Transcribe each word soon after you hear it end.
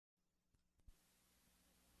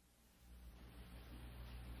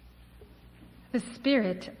The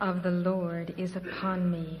Spirit of the Lord is upon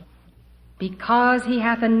me, because he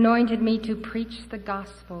hath anointed me to preach the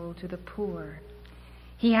gospel to the poor.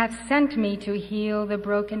 He hath sent me to heal the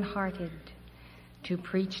brokenhearted, to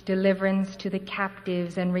preach deliverance to the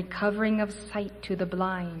captives and recovering of sight to the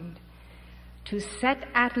blind, to set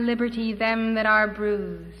at liberty them that are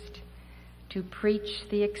bruised, to preach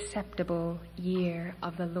the acceptable year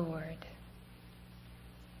of the Lord.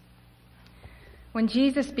 When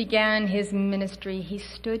Jesus began his ministry, he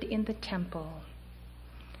stood in the temple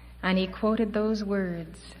and he quoted those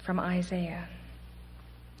words from Isaiah.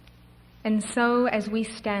 And so, as we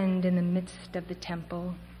stand in the midst of the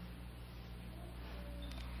temple,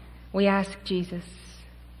 we ask Jesus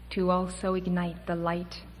to also ignite the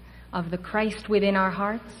light of the Christ within our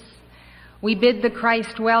hearts. We bid the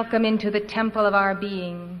Christ welcome into the temple of our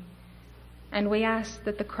being, and we ask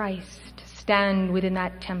that the Christ stand within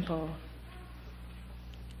that temple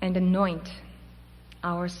and anoint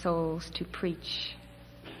our souls to preach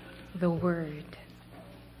the word.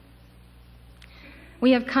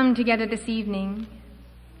 We have come together this evening,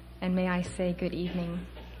 and may I say good evening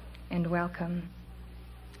and welcome.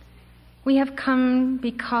 We have come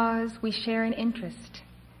because we share an interest.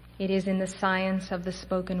 It is in the science of the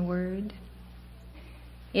spoken word.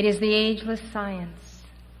 It is the ageless science.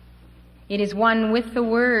 It is one with the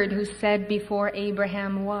Word who said before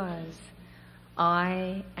Abraham was,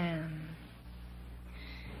 I am.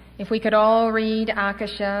 If we could all read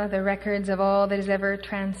Akasha, the records of all that has ever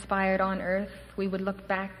transpired on earth, we would look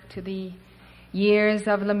back to the years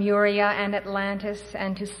of Lemuria and Atlantis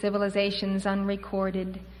and to civilizations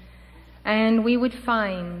unrecorded, and we would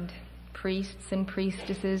find priests and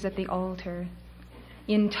priestesses at the altar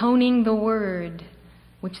intoning the word,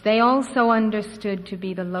 which they also understood to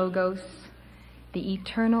be the Logos, the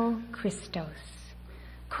eternal Christos.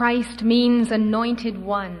 Christ means anointed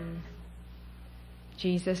one.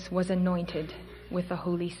 Jesus was anointed with the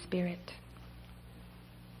Holy Spirit.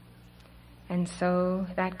 And so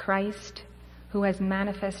that Christ, who has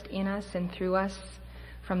manifest in us and through us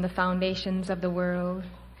from the foundations of the world,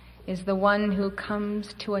 is the one who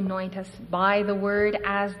comes to anoint us by the Word,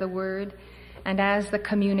 and as the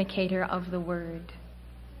communicator of the Word.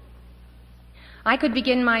 I could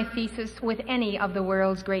begin my thesis with any of the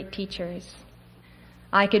world's great teachers.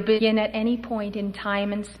 I could begin at any point in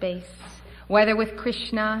time and space, whether with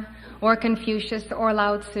Krishna or Confucius or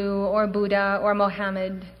Lao Tzu or Buddha or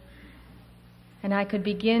Mohammed. And I could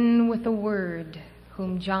begin with the Word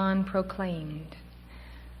whom John proclaimed.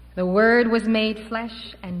 The Word was made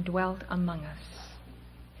flesh and dwelt among us.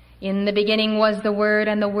 In the beginning was the Word,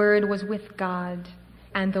 and the Word was with God,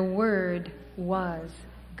 and the Word was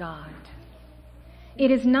God.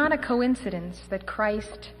 It is not a coincidence that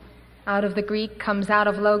Christ, out of the Greek, comes out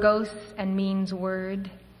of logos and means word.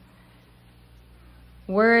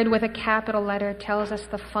 Word with a capital letter tells us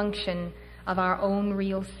the function of our own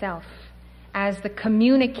real self as the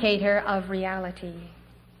communicator of reality.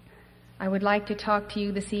 I would like to talk to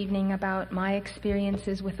you this evening about my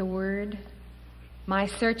experiences with the Word, my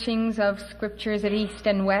searchings of scriptures at East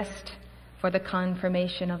and West for the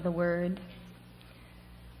confirmation of the Word.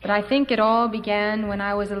 But I think it all began when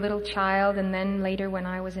I was a little child, and then later when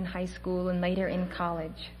I was in high school and later in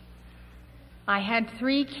college. I had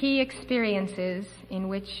 3 key experiences in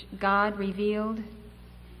which God revealed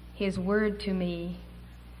His Word to me.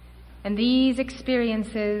 And these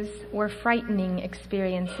experiences were frightening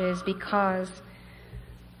experiences because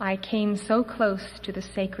I came so close to the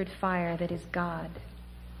sacred fire that is God.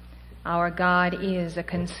 Our God is a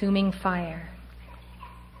consuming fire.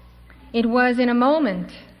 It was in a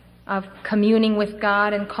moment of communing with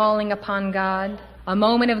God and calling upon God, a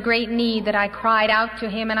moment of great need, that I cried out to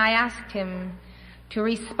Him and I asked Him to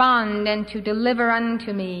respond and to deliver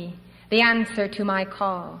unto me the answer to my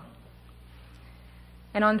call.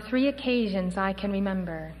 And on 3 occasions I can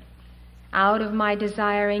remember, out of my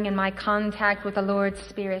desiring and my contact with the Lord's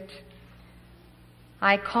Spirit,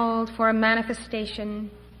 I called for a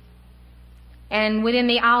manifestation, and within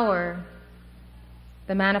the hour,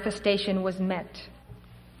 the manifestation was met.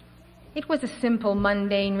 It was a simple,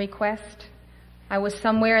 mundane request. I was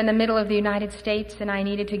somewhere in the middle of the United States and I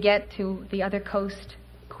needed to get to the other coast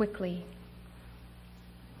quickly.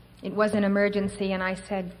 It was an emergency, and I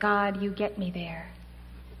said, God, you get me there.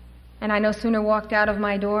 And I no sooner walked out of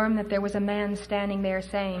my dorm that there was a man standing there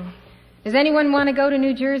saying, does anyone want to go to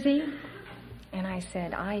New Jersey? And I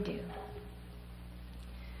said, I do.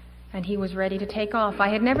 And he was ready to take off. I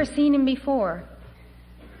had never seen him before.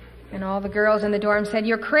 And all the girls in the dorm said,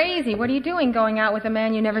 you're crazy. What are you doing going out with a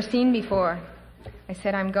man you never seen before? I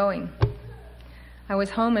said, I'm going. I was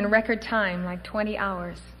home in record time, like 20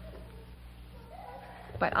 hours.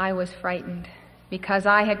 But I was frightened because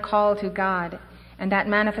I had called to God, and that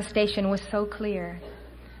manifestation was so clear.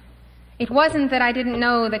 It wasn't that I didn't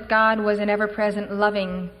know that God was an ever-present,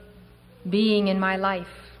 loving being in my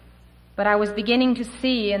life, but I was beginning to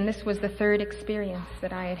see, and this was the third experience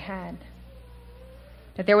that I had had,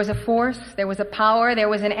 that there was a force, there was a power, there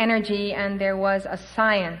was an energy, and there was a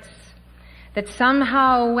science that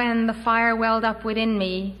somehow when the fire welled up within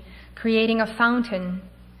me, creating a fountain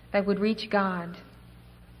that would reach God,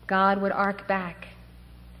 God would arc back,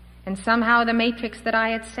 and somehow the matrix that I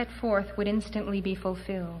had set forth would instantly be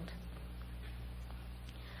fulfilled.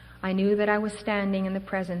 I knew that I was standing in the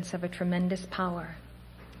presence of a tremendous power,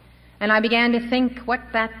 and I began to think what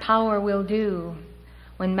that power will do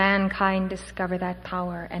when mankind discover that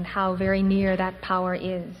power and how very near that power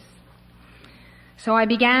is. So I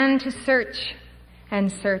began to search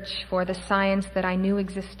and search for the science that I knew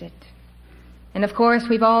existed. And of course,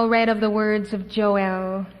 we've all read of the words of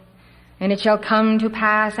Joel, and it shall come to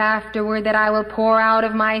pass afterward that I will pour out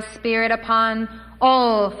of my spirit upon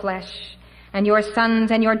all flesh, and your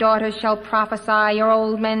sons and your daughters shall prophesy, your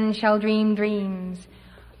old men shall dream dreams,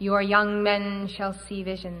 your young men shall see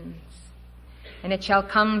visions. And it shall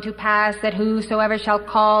come to pass that whosoever shall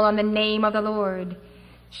call on the name of the Lord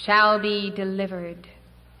shall be delivered.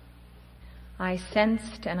 I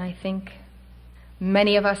sensed, and I think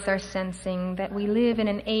many of us are sensing, that we live in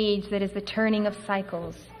an age that is the turning of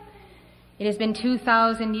cycles. It has been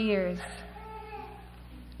 2,000 years.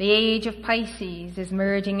 The age of Pisces is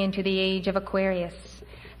merging into the age of Aquarius.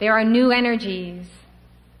 There are new energies,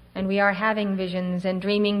 and we are having visions and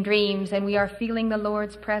dreaming dreams, and we are feeling the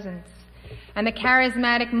Lord's presence. And the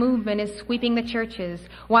charismatic movement is sweeping the churches,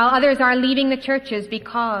 while others are leaving the churches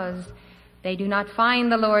because they do not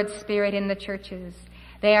find the Lord's Spirit in the churches.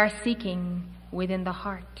 They are seeking within the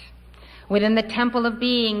heart. Within the temple of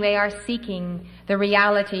being, they are seeking the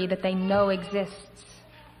reality that they know exists.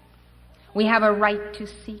 We have a right to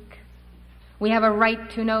seek. We have a right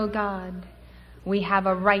to know God. We have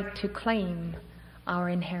a right to claim our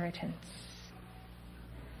inheritance.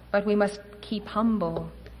 But we must keep humble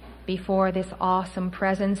before this awesome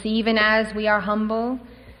presence, even as we are humble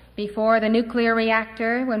before the nuclear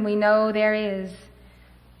reactor, when we know there is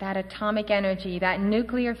that atomic energy, that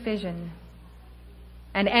nuclear fission,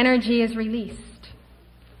 and energy is released.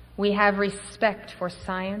 We have respect for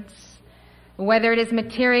science, whether it is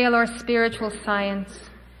material or spiritual science.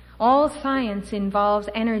 All science involves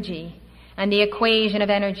energy and the equation of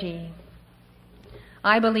energy.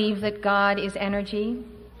 I believe that God is energy,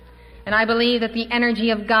 and I believe that the energy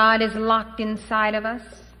of God is locked inside of us.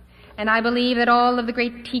 And I believe that all of the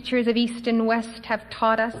great teachers of East and West have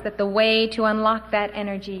taught us that the way to unlock that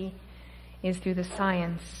energy is through the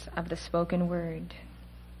science of the spoken word.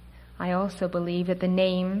 I also believe that the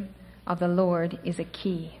name of the Lord is a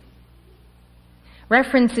key.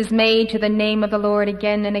 Reference is made to the name of the Lord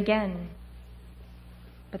again and again,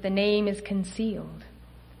 but the name is concealed,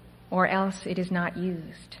 or else it is not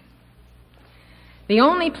used. The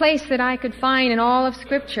only place that I could find in all of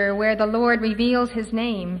Scripture where the Lord reveals His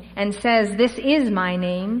name and says, "This is my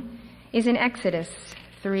name," is in Exodus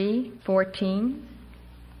 3:14.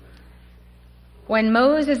 When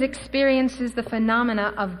Moses experiences the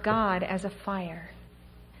phenomena of God as a fire.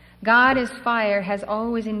 God as fire has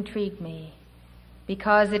always intrigued me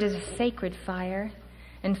because it is a sacred fire,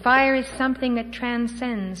 and fire is something that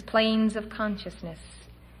transcends planes of consciousness.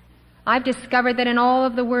 I've discovered that in all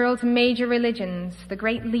of the world's major religions, the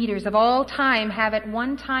great leaders of all time have at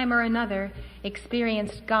one time or another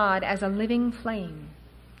experienced God as a living flame,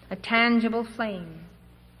 a tangible flame.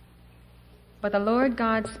 But the Lord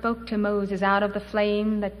God spoke to Moses out of the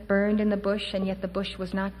flame that burned in the bush, and yet the bush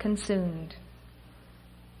was not consumed.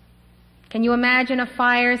 Can you imagine a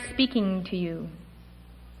fire speaking to you?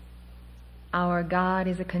 Our God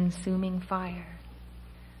is a consuming fire.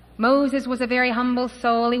 Moses was a very humble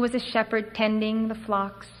soul. He was a shepherd tending the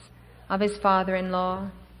flocks of his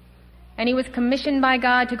father-in-law. And he was commissioned by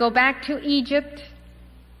God to go back to Egypt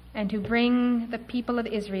and to bring the people of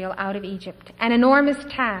Israel out of Egypt. An enormous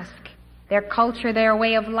task. Their culture, their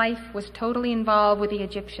way of life was totally involved with the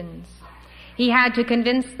Egyptians. He had to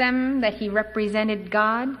convince them that he represented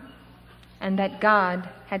God and that God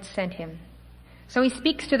had sent him. So he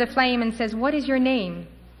speaks to the flame and says, "What is your name?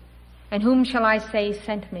 And whom shall I say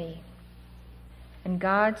sent me?" And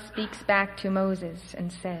God speaks back to Moses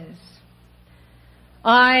and says,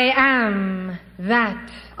 "I am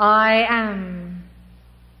that I am.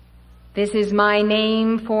 This is my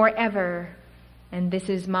name forever, and this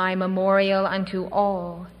is my memorial unto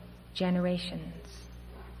all generations.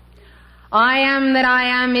 I am that I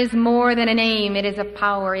am is more than a name. It is a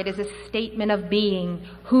power. It is a statement of being.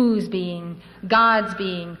 Whose being? God's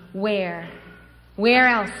being. Where? Where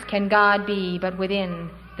else can God be but within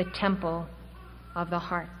the temple of the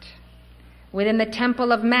heart? Within the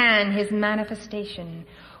temple of man, his manifestation.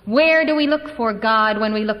 Where do we look for God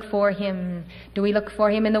when we look for him? Do we look for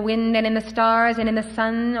him in the wind and in the stars and in the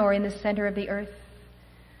sun, or in the center of the earth?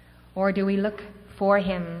 Or do we look for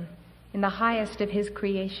him in the highest of his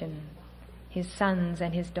creation, his sons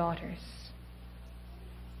and his daughters?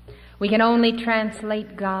 We can only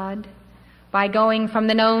translate God by going from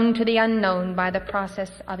the known to the unknown by the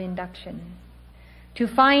process of induction. To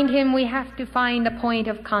find him, we have to find the point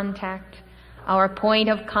of contact. Our point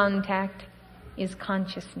of contact is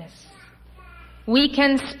consciousness. We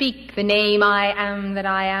can speak the name I am that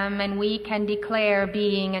I am, and we can declare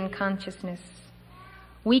being and consciousness.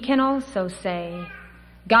 We can also say,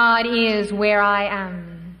 God is where I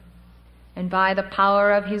am. And by the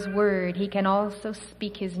power of his word, he can also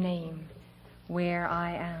speak his name, where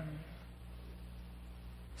I am.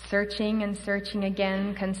 Searching and searching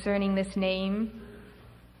again concerning this name,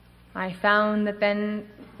 I found that then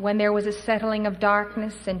when there was a settling of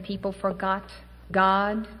darkness and people forgot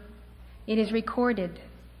God, it is recorded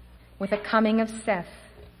with the coming of Seth.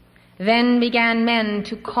 Then began men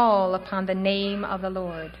to call upon the name of the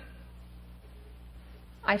Lord.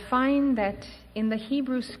 I find that in the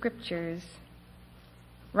Hebrew Scriptures,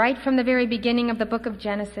 right from the very beginning of the book of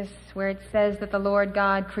Genesis, where it says that the Lord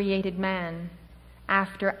God created man,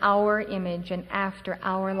 after our image and after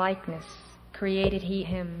our likeness created he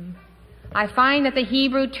him. I find that the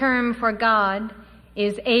Hebrew term for God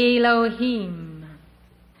is Elohim.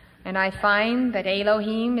 And I find that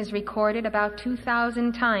Elohim is recorded about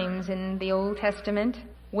 2,000 times in the Old Testament,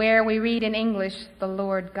 where we read in English, the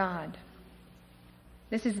Lord God.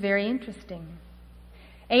 This is very interesting.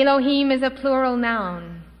 Elohim is a plural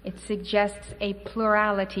noun. It suggests a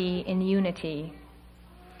plurality in unity.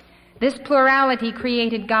 This plurality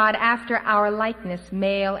created God after our likeness,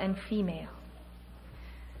 male and female.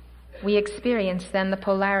 We experience then the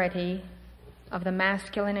polarity of the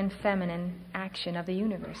masculine and feminine action of the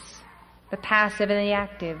universe, the passive and the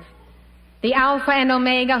active, the Alpha and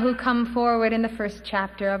Omega who come forward in the first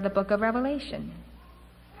chapter of the book of Revelation.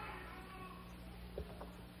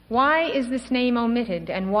 Why is this name omitted,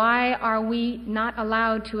 and why are we not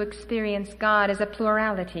allowed to experience God as a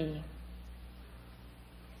plurality?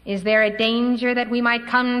 Is there a danger that we might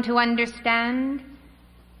come to understand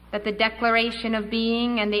that the declaration of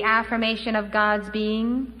being and the affirmation of God's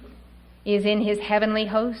being is in his heavenly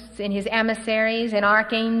hosts, in his emissaries, in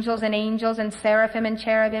archangels and angels and seraphim and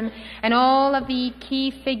cherubim, and all of the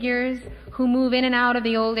key figures who move in and out of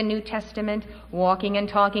the Old and New Testament, walking and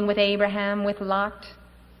talking with Abraham, with Lot,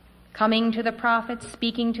 coming to the prophets,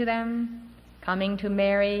 speaking to them, coming to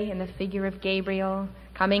Mary in the figure of Gabriel,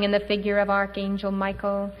 coming in the figure of Archangel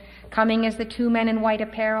Michael, coming as the two men in white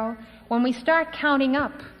apparel. When we start counting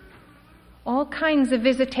up, all kinds of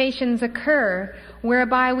visitations occur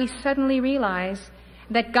whereby we suddenly realize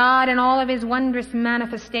that God in all of his wondrous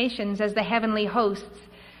manifestations as the heavenly hosts,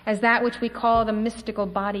 as that which we call the mystical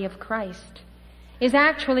body of Christ, is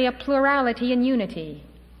actually a plurality and unity.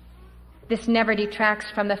 This never detracts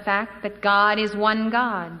from the fact that God is one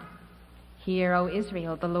God. Hear, O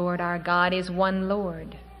Israel, the Lord our God is one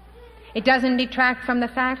Lord. It doesn't detract from the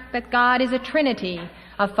fact that God is a Trinity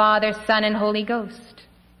of Father, Son, and Holy Ghost.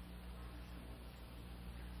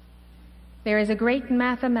 There is a great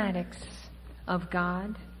mathematics of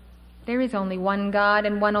God. There is only one God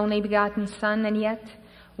and one only begotten Son, and yet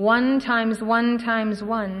 1 times 1 times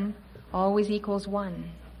 1 always equals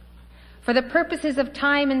 1. For the purposes of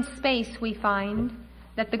time and space, we find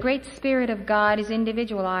that the great Spirit of God is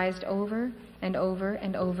individualized over and over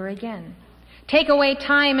and over again. Take away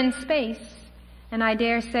time and space, and I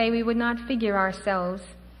dare say we would not figure ourselves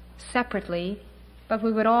separately, but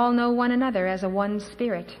we would all know one another as a one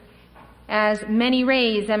Spirit, as many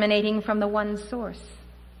rays emanating from the one source.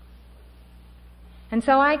 And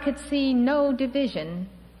so I could see no division,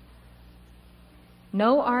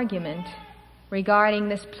 no argument regarding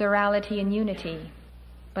this plurality and unity,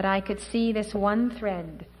 but I could see this one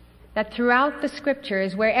thread, that throughout the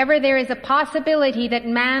Scriptures, wherever there is a possibility that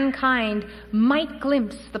mankind might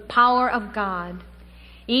glimpse the power of God,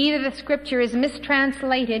 either the Scripture is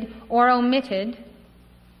mistranslated or omitted,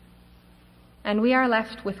 and we are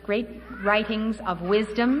left with great writings of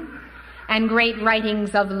wisdom and great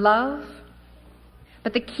writings of love.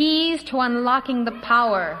 But the keys to unlocking the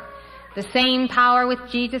power, the same power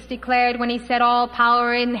which Jesus declared when he said, all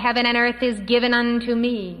power in heaven and earth is given unto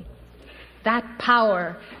me. That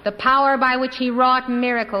power, the power by which he wrought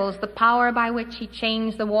miracles, the power by which he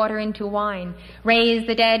changed the water into wine, raised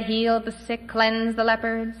the dead, healed the sick, cleansed the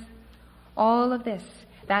lepers. All of this,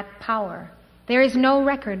 that power. There is no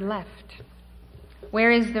record left.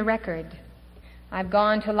 Where is the record? I've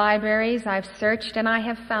gone to libraries, I've searched, and I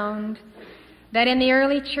have found that in the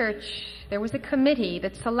early church there was a committee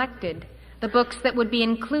that selected the books that would be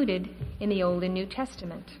included in the Old and New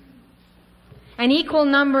Testament. An equal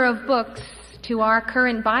number of books to our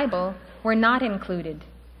current Bible were not included,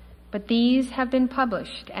 but these have been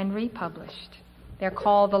published and republished. They're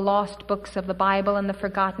called the lost books of the Bible and the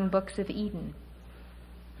forgotten books of Eden.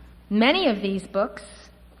 Many of these books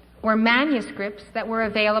were manuscripts that were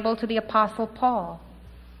available to the Apostle Paul.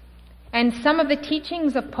 And some of the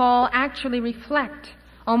teachings of Paul actually reflect,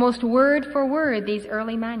 almost word for word, these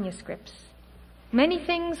early manuscripts. Many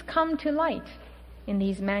things come to light in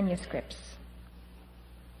these manuscripts.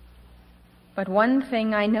 But one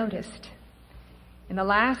thing I noticed in the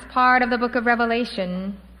last part of the book of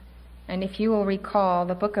Revelation, and if you will recall,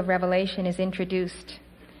 the book of Revelation is introduced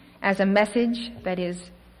as a message that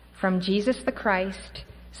is from Jesus the Christ,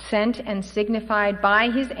 sent and signified by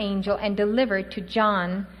his angel and delivered to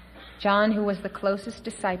John, who was the closest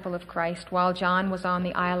disciple of Christ, while John was on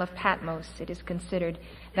the Isle of Patmos. It is considered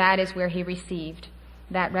that is where he received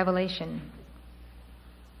that revelation.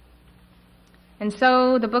 And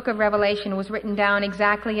so the book of Revelation was written down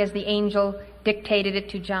exactly as the angel dictated it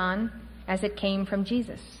to John, as it came from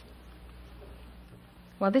Jesus.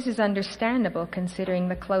 Well, this is understandable considering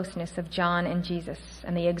the closeness of John and Jesus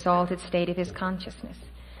and the exalted state of his consciousness.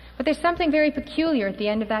 But there's something very peculiar at the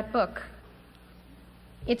end of that book.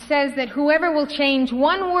 It says that whoever will change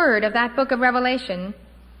one word of that book of Revelation,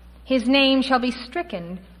 his name shall be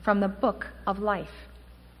stricken from the book of life.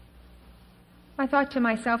 I thought to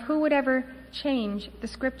myself, who would ever change the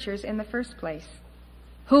scriptures in the first place?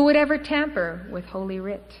 Who would ever tamper with Holy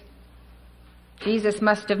Writ? Jesus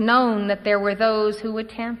must have known that there were those who would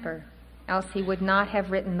tamper, else he would not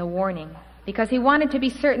have written the warning, because he wanted to be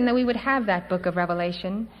certain that we would have that book of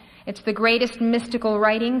Revelation. It's the greatest mystical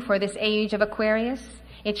writing for this age of Aquarius.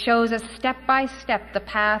 It shows us step by step the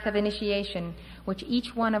path of initiation, which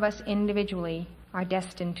each one of us individually are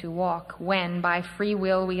destined to walk when, by free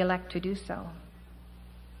will, we elect to do so.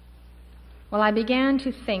 Well, I began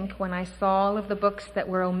to think when I saw all of the books that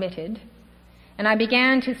were omitted, and I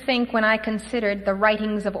began to think when I considered the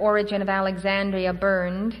writings of Origen of Alexandria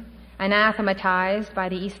burned, anathematized by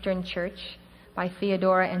the Eastern Church, by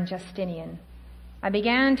Theodora and Justinian. I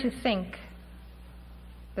began to think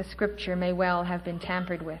the scripture may well have been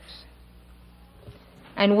tampered with.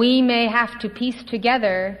 And we may have to piece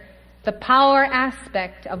together the power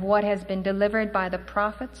aspect of what has been delivered by the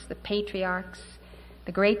prophets, the patriarchs,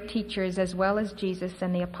 the great teachers, as well as Jesus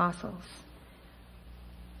and the apostles,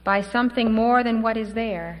 by something more than what is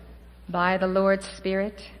there, by the Lord's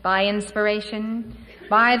Spirit, by inspiration,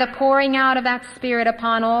 by the pouring out of that Spirit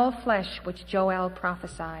upon all flesh, which Joel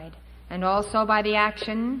prophesied, and also by the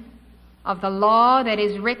action of the law that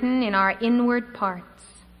is written in our inward parts.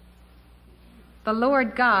 The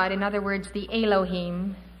Lord God, in other words, the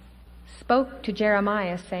Elohim, spoke to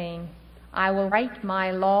Jeremiah saying, I will write my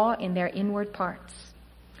law in their inward parts.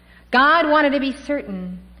 God wanted to be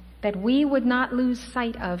certain that we would not lose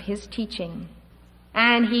sight of his teaching,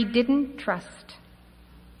 and he didn't trust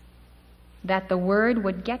that the word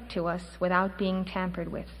would get to us without being tampered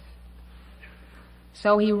with.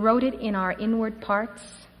 So he wrote it in our inward parts.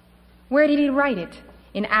 Where did he write it?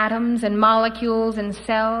 In atoms and molecules and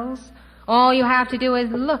cells? All you have to do is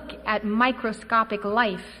look at microscopic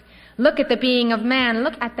life. Look at the being of man.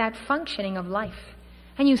 Look at that functioning of life.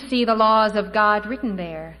 And you see the laws of God written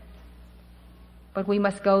there. But we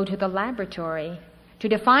must go to the laboratory to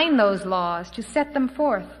define those laws, to set them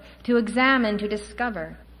forth, to examine, to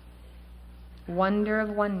discover. Wonder of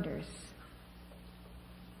wonders.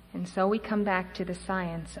 And so we come back to the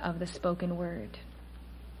science of the spoken word.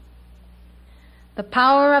 The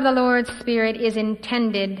power of the Lord's Spirit is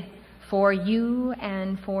intended for you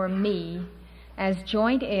and for me as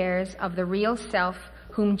joint heirs of the real self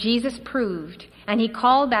whom Jesus proved, and he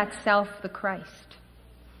called that self the Christ.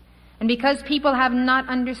 And because people have not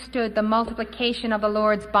understood the multiplication of the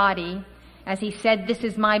Lord's body, as he said, this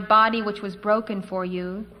is my body which was broken for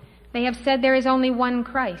you, they have said there is only one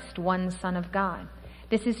Christ, one Son of God.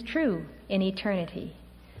 This is true in eternity,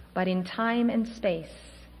 but in time and space,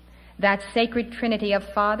 that sacred Trinity of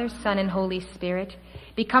Father, Son, and Holy Spirit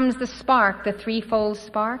becomes the spark, the threefold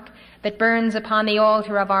spark that burns upon the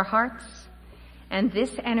altar of our hearts. And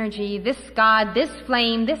this energy, this God, this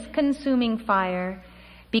flame, this consuming fire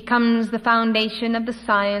becomes the foundation of the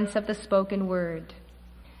science of the spoken word.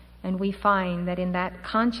 And we find that in that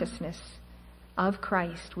consciousness of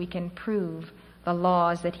Christ, we can prove the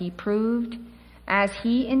laws that he proved as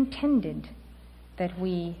he intended that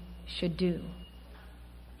we should do.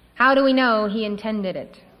 How do we know he intended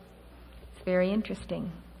it? It's very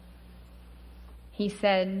interesting. He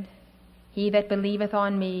said, "He that believeth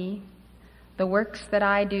on me, the works that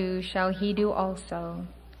I do shall he do also,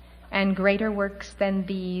 and greater works than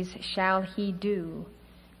these shall he do,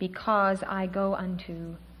 because I go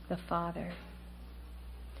unto the Father."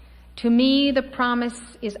 To me, the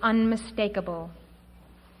promise is unmistakable,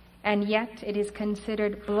 and yet it is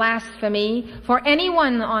considered blasphemy for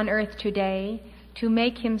anyone on earth today to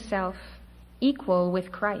make himself equal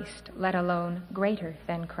with Christ, let alone greater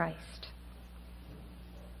than Christ.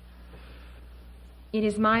 It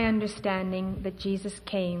is my understanding that Jesus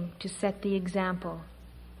came to set the example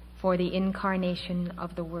for the incarnation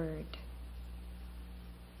of the Word.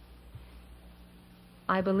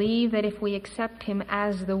 I believe that if we accept him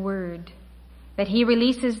as the Word, that he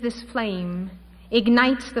releases this flame,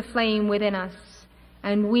 ignites the flame within us,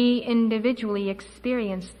 and we individually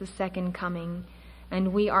experience the second coming,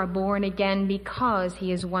 and we are born again because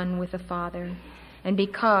he is one with the Father, and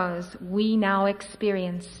because we now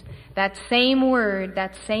experience that same Word,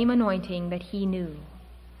 that same anointing that he knew.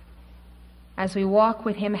 As we walk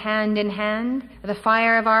with him hand in hand, the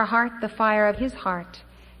fire of our heart, the fire of his heart,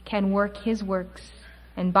 can work his works,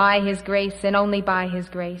 and by his grace, and only by his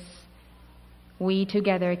grace, we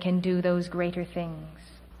together can do those greater things.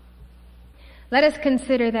 Let us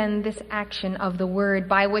consider then this action of the Word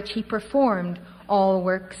by which he performed all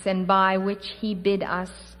works, and by which he bid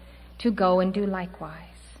us to go and do likewise.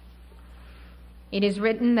 It is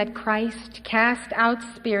written that Christ cast out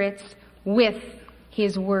spirits with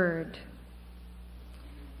his Word.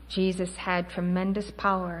 Jesus had tremendous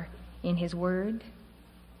power in his Word,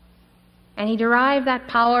 and he derived that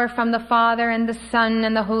power from the Father and the Son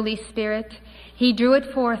and the Holy Spirit. He drew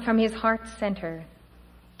it forth from his heart center.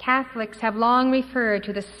 Catholics have long referred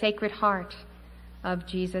to the Sacred Heart of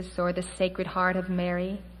Jesus, or the Sacred Heart of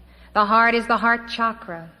Mary. The heart is the heart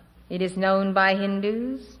chakra. It is known by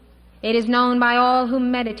Hindus. It is known by all who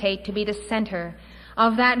meditate to be the center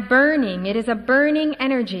of that burning. It is a burning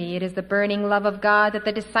energy. It is the burning love of God that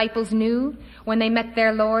the disciples knew when they met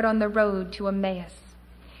their Lord on the road to Emmaus.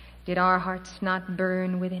 Did our hearts not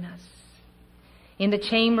burn within us? In the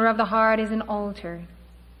chamber of the heart is an altar,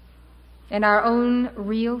 and our own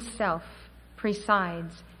real self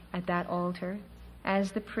presides at that altar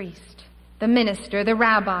as the priest, the minister, the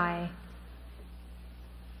rabbi.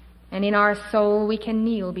 And in our soul we can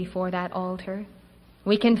kneel before that altar.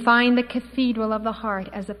 We can find the cathedral of the heart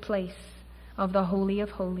as a place of the Holy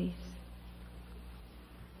of Holies.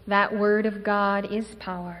 That Word of God is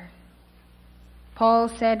power. Paul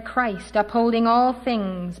said, Christ upholding all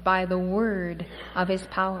things by the word of his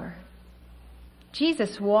power.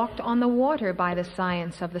 Jesus walked on the water by the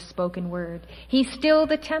science of the spoken word. He stilled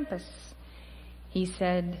the tempests. He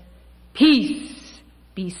said, "Peace,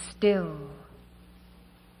 be still."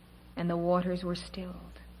 And the waters were stilled.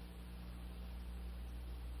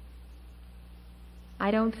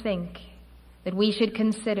 I don't think that we should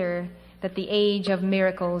consider that the age of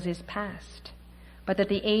miracles is past, but that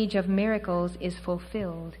the age of miracles is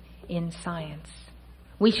fulfilled in science.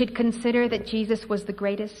 We should consider that Jesus was the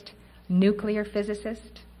greatest nuclear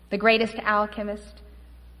physicist, the greatest alchemist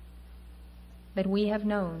that we have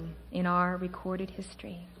known in our recorded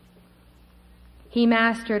history. He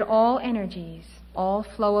mastered all energies, all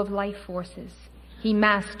flow of life forces. He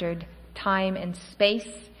mastered time and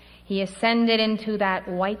space. He ascended into that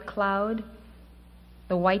white cloud,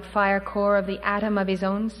 the white fire core of the atom of his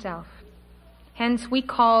own self. Hence we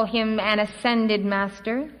call him an ascended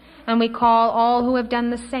master, and we call all who have done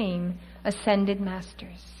the same ascended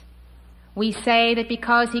masters. We say that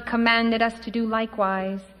because he commanded us to do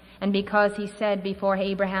likewise, and because he said, "Before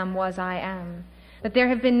Abraham was, I am," that there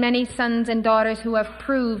have been many sons and daughters who have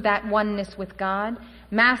proved that oneness with God,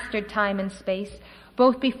 mastered time and space,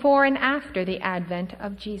 both before and after the advent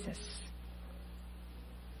of Jesus.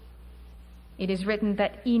 It is written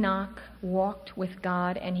that Enoch walked with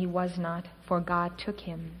God, and he was not, for God took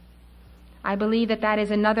him. I believe that that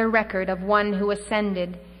is another record of one who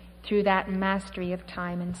ascended through that mastery of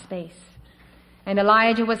time and space. And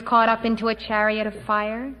Elijah was caught up into a chariot of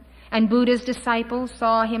fire, and Buddha's disciples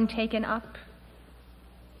saw him taken up.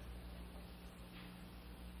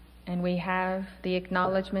 And we have the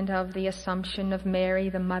acknowledgement of the Assumption of Mary,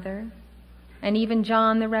 the mother, and even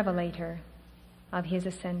John the Revelator of his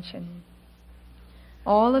ascension.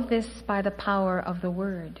 All of this by the power of the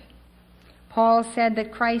Word. Paul said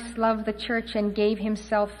that Christ loved the church and gave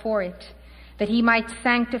himself for it, that he might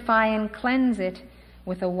sanctify and cleanse it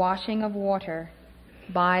with a washing of water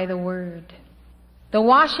by the word. The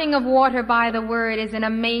washing of water by the word is an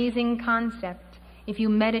amazing concept if you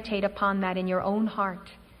meditate upon that in your own heart,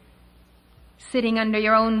 sitting under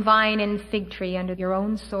your own vine and fig tree, under your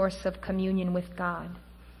own source of communion with God.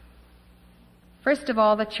 First of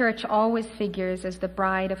all, the church always figures as the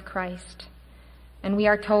bride of Christ. And we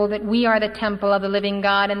are told that we are the temple of the living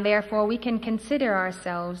God, and therefore we can consider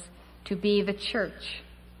ourselves to be the church.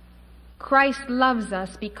 Christ loves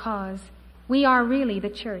us because we are really the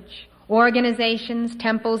church. Organizations,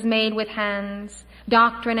 temples made with hands,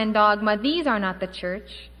 doctrine and dogma, these are not the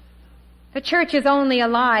church. The church is only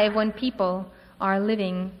alive when people are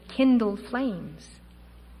living kindled flames.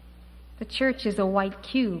 The church is a white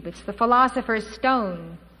cube. It's the philosopher's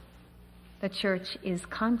stone. The church is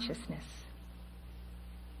consciousness.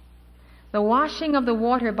 The washing of the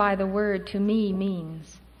water by the word to me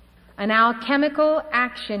means an alchemical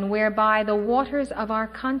action whereby the waters of our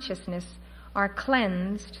consciousness are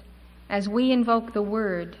cleansed as we invoke the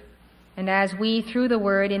word and as we through the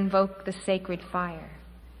word invoke the sacred fire.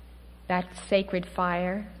 That sacred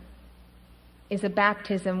fire is a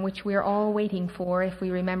baptism which we're all waiting for if we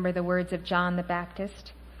remember the words of John the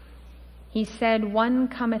Baptist. He said, "One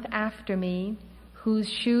cometh after me, whose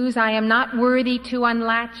shoes I am not worthy to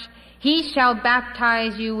unlatch. He shall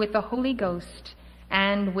baptize you with the Holy Ghost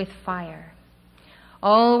and with fire."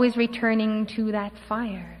 Always returning to that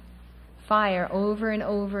fire. Fire over and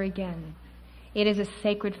over again. It is a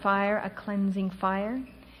sacred fire, a cleansing fire.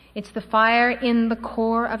 It's the fire in the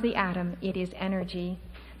core of the atom. It is energy.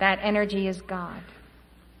 That energy is God.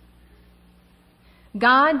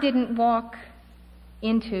 God didn't walk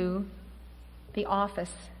into the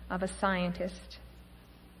office of a scientist,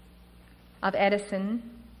 of Edison,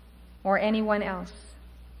 or anyone else.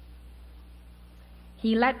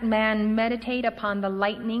 He let man meditate upon the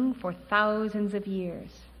lightning for thousands of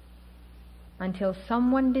years until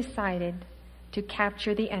someone decided to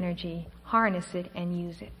capture the energy, harness it, and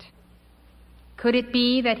use it. Could it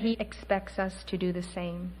be that he expects us to do the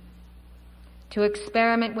same? To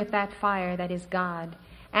experiment with that fire that is God,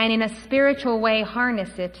 and in a spiritual way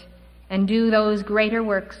harness it and do those greater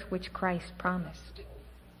works which Christ promised.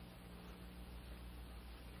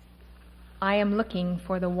 I am looking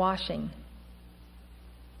for the washing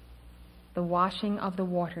of the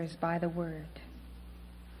waters by the word.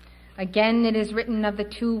 Again, it is written of the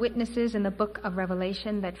two witnesses in the book of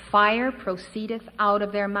Revelation that fire proceedeth out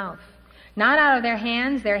of their mouth. Not out of their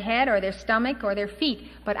hands, their head, or their stomach, or their feet,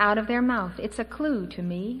 but out of their mouth. It's a clue to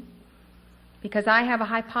me, because I have a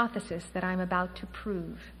hypothesis that I'm about to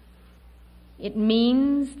prove. It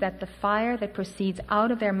means that the fire that proceeds out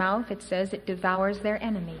of their mouth, it says it devours their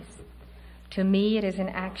enemies. To me, it is an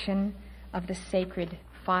action of the sacred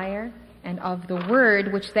fire and of the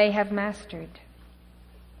word which they have mastered.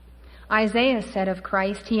 Isaiah said of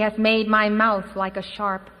Christ, "He hath made my mouth like a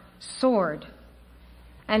sharp sword."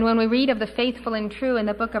 And when we read of the faithful and true in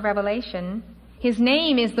the book of Revelation, his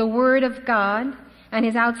name is the Word of God, and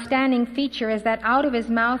his outstanding feature is that out of his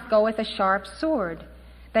mouth goeth a sharp sword,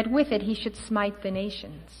 that with it he should smite the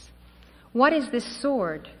nations. What is this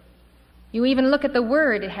sword? You even look at the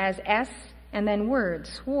word, it has S and then word,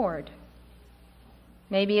 sword.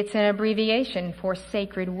 Maybe it's an abbreviation for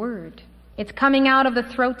sacred word. It's coming out of the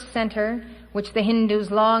throat center, which the Hindus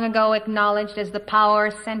long ago acknowledged as the power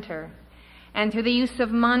center. And through the use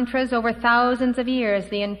of mantras over thousands of years,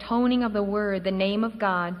 the intoning of the word, the name of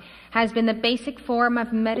God, has been the basic form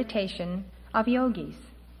of meditation of yogis.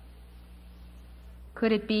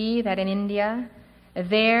 Could it be that in India,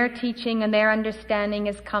 their teaching and their understanding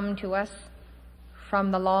has come to us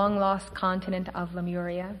from the long-lost continent of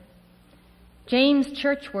Lemuria? James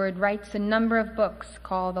Churchward writes a number of books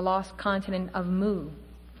called The Lost Continent of Mu.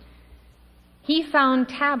 He found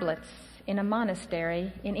tablets in a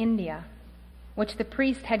monastery in India, which the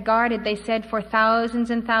priest had guarded, they said, for thousands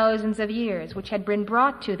and thousands of years, which had been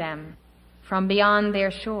brought to them from beyond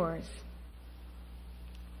their shores.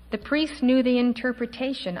 The priest knew the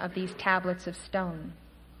interpretation of these tablets of stone.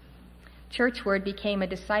 Churchward became a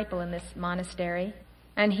disciple in this monastery,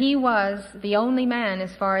 and he was the only man,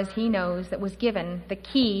 as far as he knows, that was given the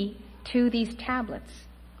key to these tablets.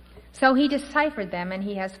 So he deciphered them, and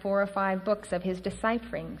he has 4 or 5 books of his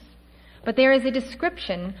decipherings. But there is a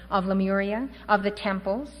description of Lemuria, of the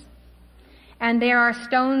temples, and there are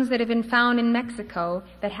stones that have been found in Mexico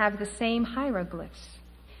that have the same hieroglyphs.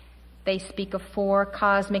 They speak of 4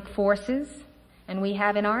 cosmic forces, and we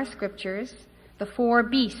have in our scriptures the 4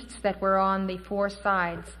 beasts that were on the 4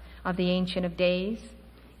 sides of the Ancient of Days.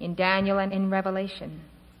 in Daniel, and in Revelation.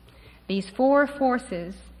 These four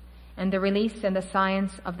forces and the release and the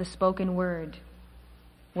science of the spoken word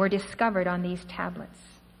were discovered on these tablets.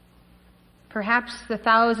 Perhaps the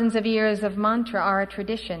thousands of years of mantra are a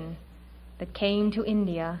tradition that came to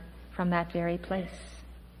India from that very place.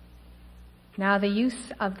 Now the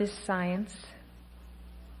use of this science,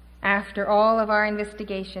 after all of our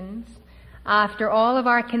investigations, after all of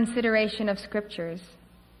our consideration of scriptures,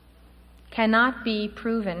 cannot be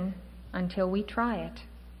proven until we try it.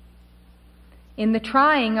 In the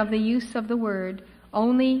trying of the use of the word,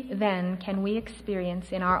 only then can we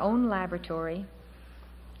experience in our own laboratory.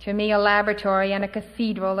 To me, a laboratory and a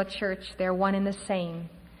cathedral, a church, they're one and the same.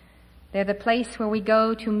 They're the place where we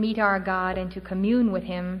go to meet our God and to commune with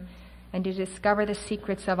Him and to discover the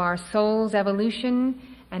secrets of our soul's evolution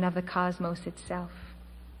and of the cosmos itself.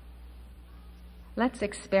 Let's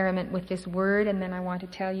experiment with this word, and then I want to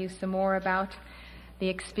tell you some more about the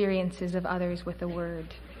experiences of others with the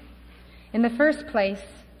word. In the first place,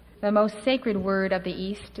 the most sacred word of the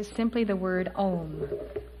East is simply the word Om.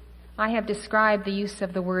 I have described the use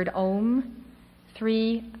of the word Om,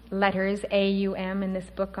 3 letters, A-U-M, in this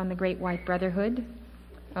book on the Great White Brotherhood,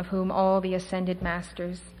 of whom all the ascended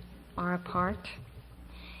masters are a part.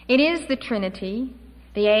 It is the Trinity,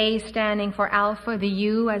 the A standing for Alpha, the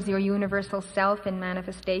U as your universal self in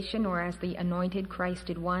manifestation, or as the anointed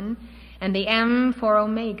Christed one, and the M for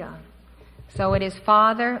Omega. So it is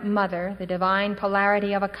Father, Mother, the divine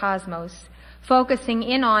polarity of a cosmos, focusing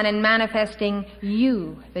in on and manifesting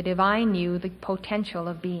you, the divine you, the potential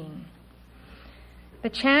of being. The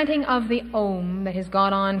chanting of the Om that has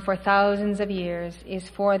gone on for thousands of years is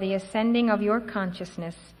for the ascending of your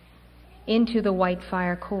consciousness into the white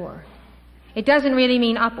fire core. It doesn't really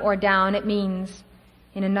mean up or down, it means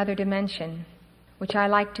in another dimension, which I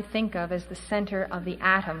like to think of as the center of the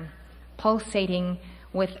atom, pulsating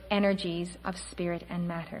with energies of spirit and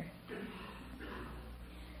matter.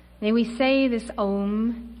 May we say this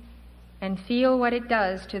Om and feel what it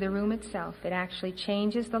does to the room itself. It actually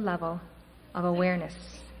changes the level of awareness.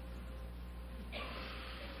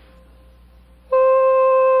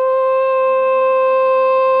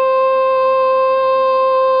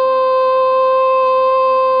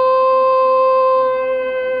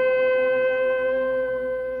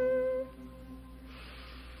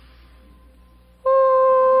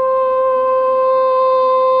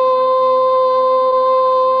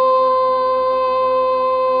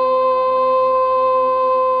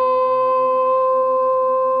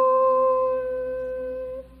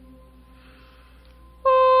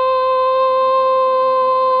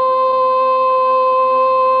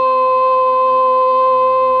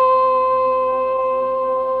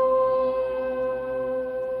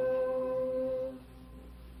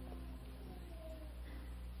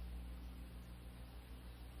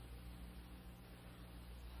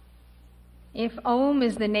 If Om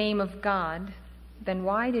is the name of God, then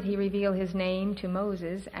why did He reveal His name to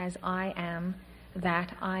Moses as I am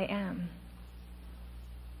that I am?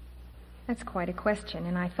 That's quite a question,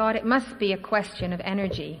 and I thought it must be a question of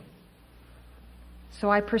energy.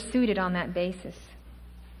 So I pursued it on that basis.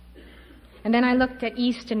 And then I looked at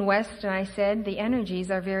East and West, and I said the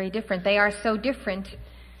energies are very different. They are so different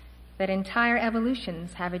that entire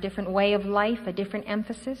evolutions have a different way of life, a different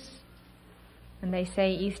emphasis. And they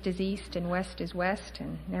say East is East and West is West,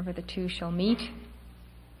 and never the two shall meet.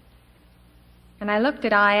 And I looked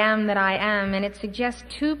at I am that I am, and it suggests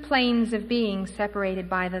two planes of being separated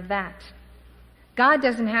by the that. God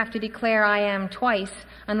doesn't have to declare I am twice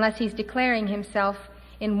unless He's declaring Himself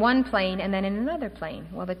in one plane and then in another plane.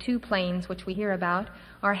 Well, the two planes which we hear about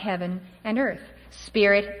are heaven and earth,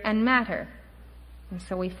 spirit and matter. And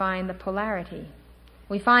so we find the polarity.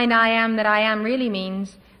 We find I am that I am really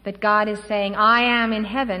means that God is saying, I am in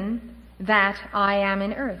heaven, that I am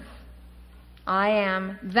in earth. I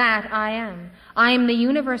am that I am. I am the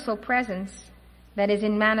universal presence that is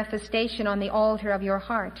in manifestation on the altar of your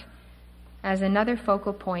heart as another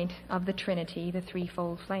focal point of the Trinity, the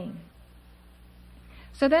threefold flame.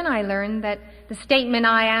 So then I learned that the statement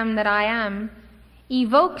I am that I am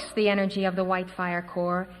evokes the energy of the white fire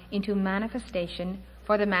core into manifestation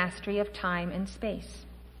for the mastery of time and space.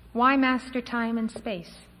 Why master time and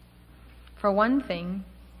space? For one thing,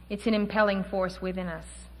 it's an impelling force within us.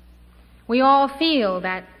 We all feel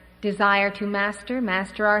that desire to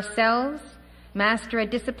master ourselves, master a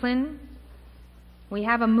discipline. We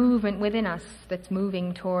have a movement within us that's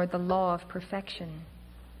moving toward the law of perfection.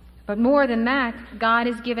 But more than that, God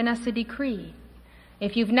has given us a decree.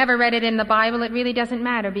 If you've never read it in the Bible, it really doesn't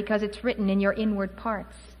matter because it's written in your inward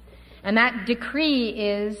parts. And that decree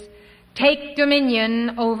is, take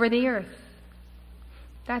dominion over the earth.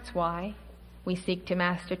 That's why we seek to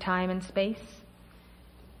master time and space.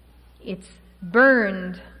 It's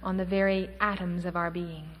burned on the very atoms of our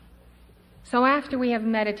being. So after we have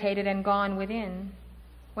meditated and gone within,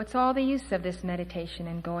 what's all the use of this meditation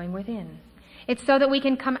and going within? It's so that we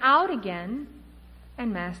can come out again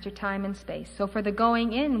and master time and space. So for the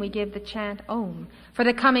going in, we give the chant Om. For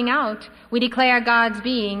the coming out, we declare God's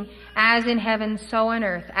being, as in heaven, so on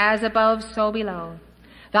earth, as above, so below.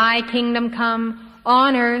 Thy kingdom come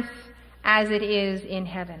on earth as it is in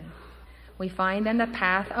heaven. We find then the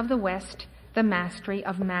path of the West, the mastery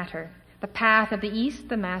of matter. The path of the East,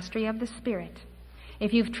 the mastery of the spirit.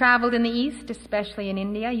 If you've traveled in the East, especially in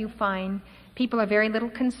India, you find people are very little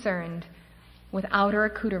concerned with outer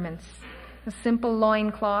accoutrements. A simple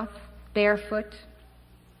loincloth, barefoot.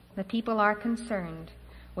 The people are concerned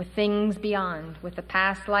with things beyond, with the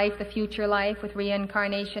past life, the future life, with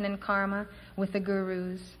reincarnation and karma, with the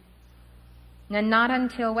gurus. And not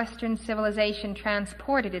until Western civilization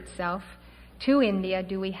transported itself to India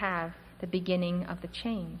do we have the beginning of the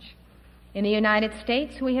change. In the United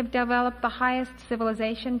States, we have developed the highest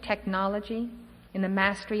civilization, technology, in the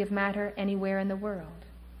mastery of matter anywhere in the world.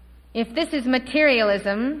 If this is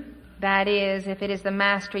materialism, that is, if it is the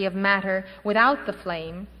mastery of matter without the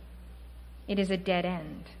flame, it is a dead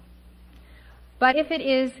end. But if it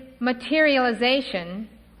is materialization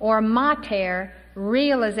or mater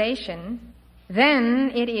realization,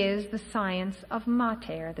 then it is the science of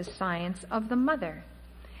mater, the science of the mother.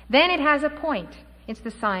 Then it has a point. It's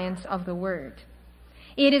the science of the Word.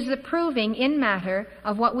 It is the proving in matter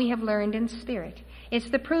of what we have learned in spirit. It's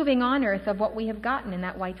the proving on earth of what we have gotten in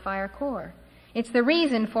that white fire core. It's the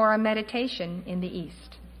reason for our meditation in the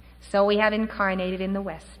East. So we have incarnated in the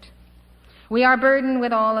West. We are burdened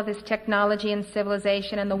with all of this technology and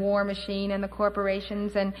civilization and the war machine and the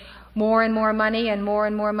corporations and more money and more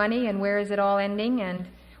money, and where is it all ending? And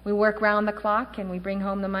we work round the clock and we bring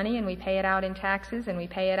home the money and we pay it out in taxes and we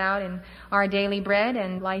pay it out in our daily bread,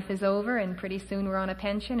 and life is over and pretty soon we're on a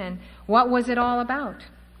pension. And what was it all about?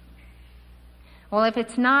 Well, if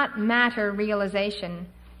it's not matter realization,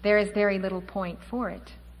 there is very little point for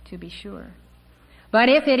it, to be sure. But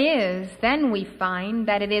if it is, then we find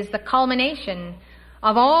that it is the culmination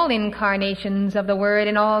of all incarnations of the Word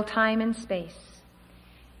in all time and space.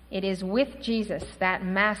 It is with Jesus, that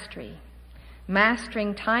mastery,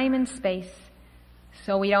 mastering time and space,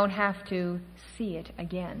 so we don't have to see it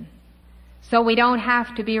again. So we don't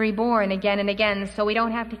have to be reborn again and again. So we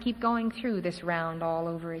don't have to keep going through this round all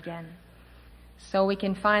over again. So we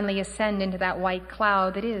can finally ascend into that white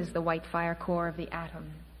cloud that is the white fire core of the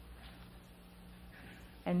atom.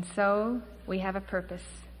 And so we have a purpose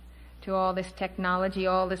to all this technology,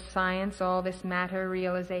 all this science, all this matter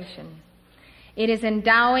realization. It is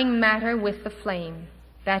endowing matter with the flame.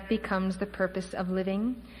 That becomes the purpose of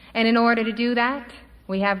living. And in order to do that,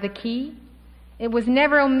 we have the key. It was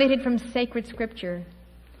never omitted from sacred scripture.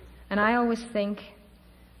 And I always think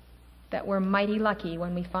that we're mighty lucky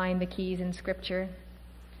when we find the keys in scripture.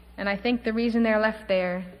 And I think the reason they're left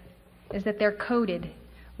there is that they're coded,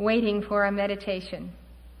 waiting for our meditation.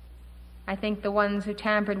 I think the ones who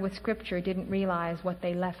tampered with scripture didn't realize what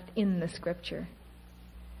they left in the scripture.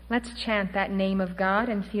 Let's chant that name of God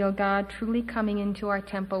and feel God truly coming into our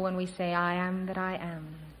temple when we say, I am that I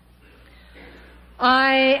am.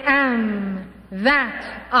 I am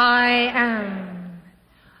that I am.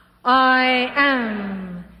 I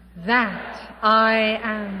am that I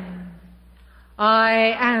am.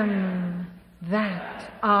 I am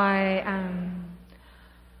that I am.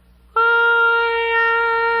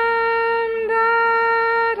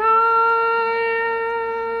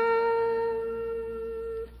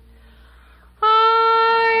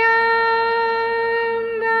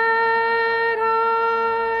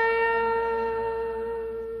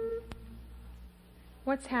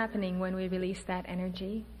 What's happening when we release that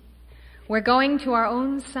energy? We're going to our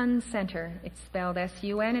own sun center. It's spelled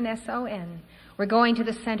S-U-N and S-O-N. We're going to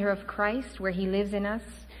the center of Christ, where He lives in us.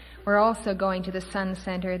 We're also going to the sun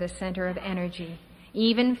center, the center of energy.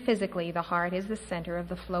 Even physically, the heart is the center of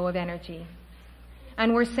the flow of energy.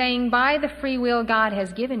 And we're saying, by the free will God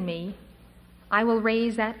has given me, I will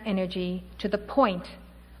raise that energy to the point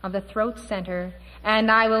of the throat center,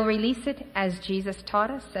 and I will release it as Jesus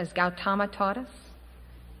taught us, as Gautama taught us,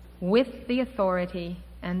 with the authority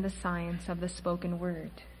and the science of the spoken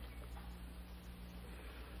word.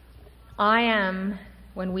 I am,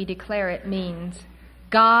 when we declare it, means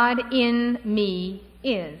God in me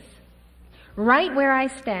is. Right where I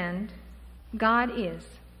stand, God is.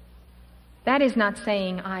 That is not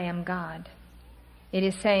saying I am God. It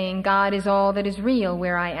is saying God is all that is real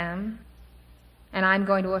where I am. And I'm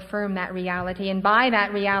going to affirm that reality, and by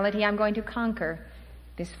that reality I'm going to conquer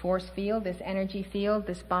this force field, this energy field,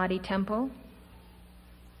 this body temple.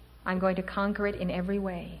 I'm going to conquer it in every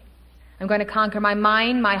way. I'm going to conquer my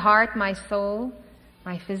mind, my heart, my soul,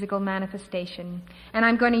 my physical manifestation. And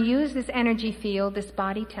I'm going to use this energy field, this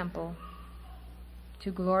body temple,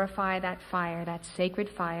 to glorify that fire, that sacred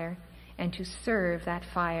fire, and to serve that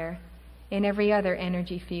fire in every other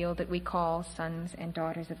energy field that we call sons and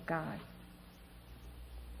daughters of God.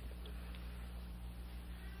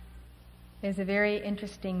 There's a very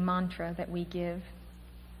interesting mantra that we give,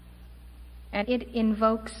 and it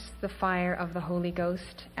invokes the fire of the Holy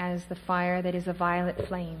Ghost as the fire that is a violet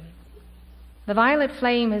flame. The violet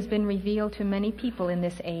flame has been revealed to many people in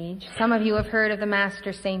this age. Some of you have heard of the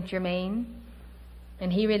Master Saint Germain,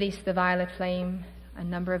 and he released the violet flame a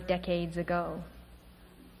number of decades ago.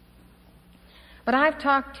 But I've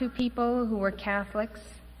talked to people who were Catholics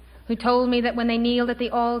who told me that when they kneeled at the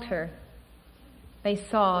altar, they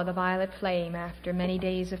saw the violet flame after many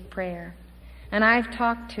days of prayer. And I've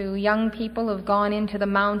talked to young people who've gone into the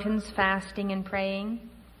mountains fasting and praying.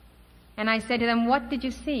 And I said to them, what did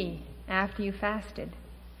you see after you fasted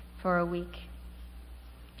for a week?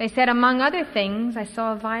 They said, among other things, I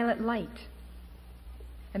saw a violet light.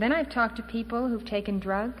 And then I've talked to people who've taken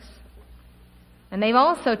drugs, and they've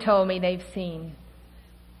also told me they've seen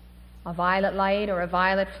a violet light or a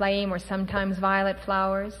violet flame or sometimes violet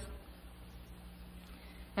flowers.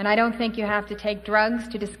 And I don't think you have to take drugs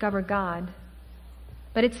to discover God,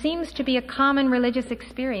 but it seems to be a common religious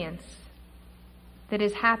experience that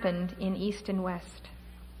has happened in East and West.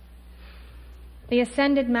 The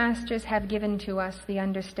Ascended Masters have given to us the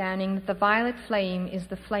understanding that the violet flame is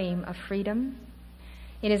the flame of freedom.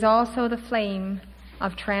 It is also the flame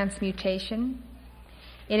of transmutation.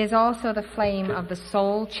 It is also the flame of the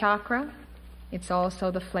soul chakra. It's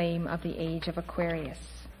also the flame of the age of Aquarius.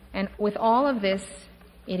 And with all of this,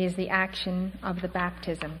 it is the action of the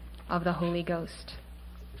baptism of the Holy Ghost.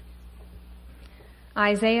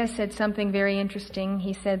 Isaiah said something very interesting.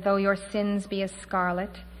 He said, though your sins be as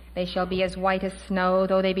scarlet, they shall be as white as snow.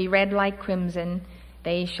 Though they be red like crimson,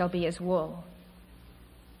 they shall be as wool.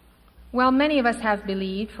 Well, many of us have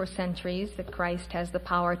believed for centuries that Christ has the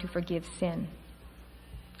power to forgive sin.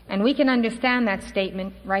 And we can understand that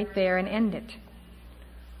statement right there and end it.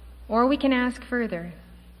 Or we can ask further,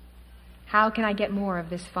 how can I get more of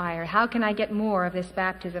this fire? How can I get more of this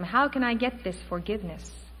baptism? How can I get this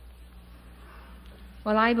forgiveness?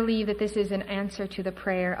 Well, I believe that this is an answer to the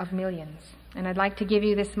prayer of millions. And I'd like to give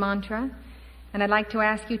you this mantra, and I'd like to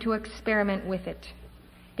ask you to experiment with it.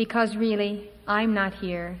 Because really, I'm not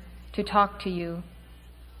here to talk to you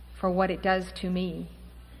for what it does to me.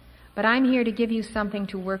 But I'm here to give you something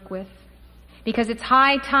to work with. Because it's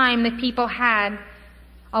high time that people had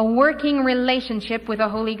a working relationship with the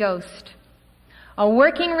Holy Ghost. A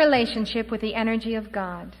working relationship with the energy of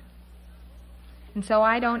God. And so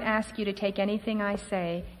I don't ask you to take anything I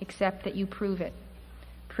say except that you prove it.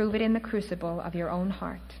 Prove it in the crucible of your own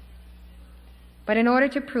heart. But in order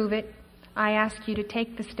to prove it, I ask you to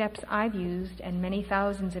take the steps I've used and many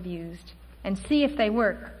thousands have used and see if they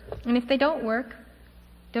work. And if they don't work,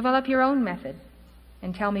 develop your own method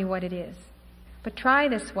and tell me what it is. But try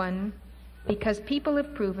this one because people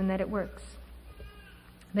have proven that it works.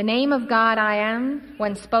 The name of God I am,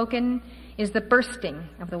 when spoken, is the bursting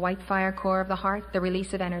of the white fire core of the heart, the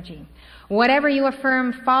release of energy. Whatever you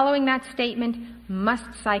affirm following that statement must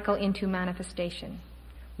cycle into manifestation.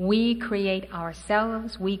 We create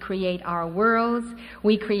ourselves, we create our worlds,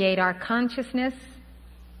 we create our consciousness.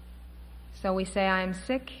 So we say I am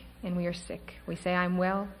sick, and we are sick. We say I'm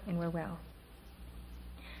well, and we're well.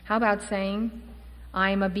 How about saying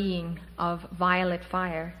I am a being of violet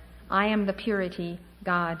fire. I am the purity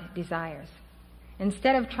God desires.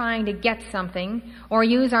 Instead of trying to get something or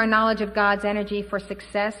use our knowledge of God's energy for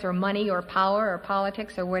success or money or power or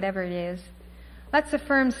politics or whatever it is, let's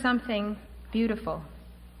affirm something beautiful,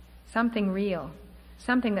 something real,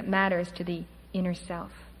 something that matters to the inner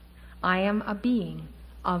self. I am a being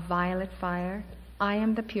of violet fire. I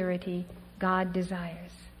am the purity God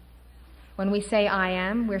desires. When we say I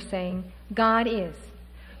am, we're saying God is.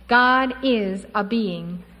 God is a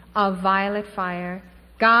being of violet fire.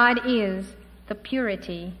 God is the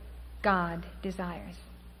purity God desires.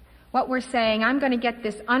 What we're saying, I'm going to get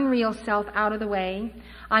this unreal self out of the way.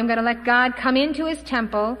 I'm going to let God come into His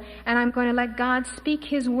temple, and I'm going to let God speak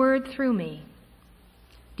His word through me.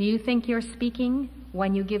 Do you think you're speaking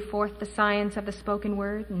when you give forth the science of the spoken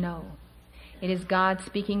word? No. It is God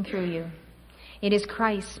speaking through you. It is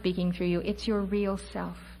Christ speaking through you. It's your real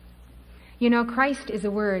self. You know, Christ is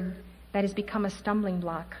a word that has become a stumbling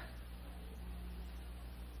block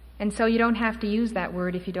And so you don't have to use that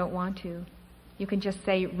word if you don't want to. You can just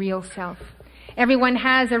say real self. Everyone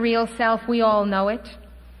has a real self. We all know it.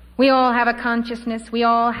 We all have a consciousness. We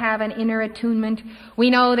all have an inner attunement.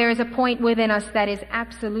 We know there is a point within us that is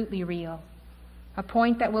absolutely real. A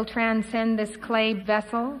point that will transcend this clay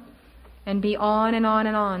vessel and be on and on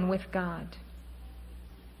and on with God.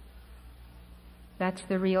 That's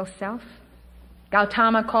the real self.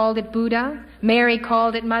 Gautama called it Buddha. Mary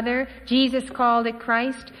called it Mother. Jesus called it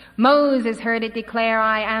Christ. Moses heard it declare,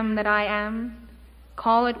 I am that I am.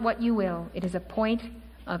 Call it what you will. It is a point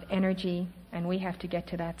of energy, and we have to get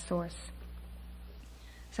to that source.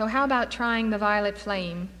 So how about trying the violet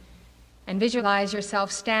flame and visualize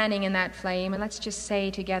yourself standing in that flame, and let's just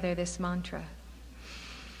say together this mantra.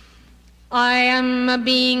 I am a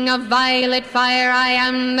being of violet fire. I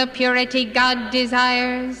am the purity God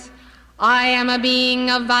desires. I am a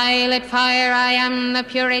being of violet fire. I am the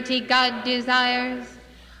purity God desires.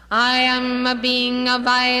 I am a being of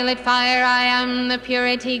violet fire. I am the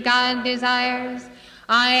purity God desires.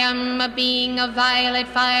 I am a being of violet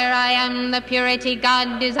fire. I am the purity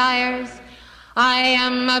God desires. I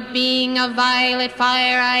am a being of violet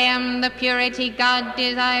fire. I am the purity God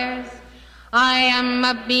desires. I am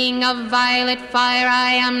a being of violet fire.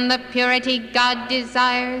 I am the purity God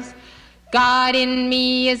desires. God in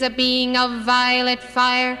me is a being of violet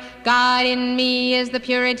fire. God in me is the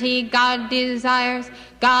purity God desires.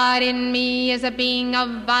 God in me is a being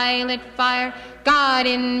of violet fire. God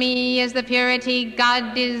in me is the purity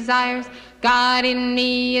God desires. God in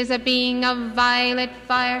me is a being of violet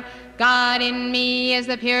fire. God in me is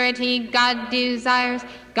the purity God desires.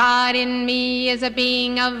 God in me is a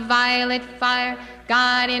being of violet fire.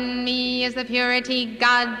 God in me is the purity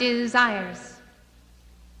God desires.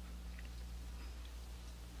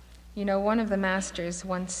 You know, one of the masters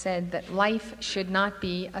once said that life should not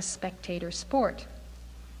be a spectator sport.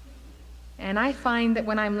 And I find that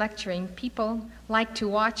when I'm lecturing, people like to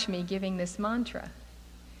watch me giving this mantra.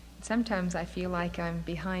 Sometimes I feel like I'm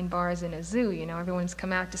behind bars in a zoo, you know, everyone's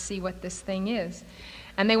come out to see what this thing is.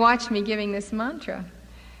 And they watch me giving this mantra.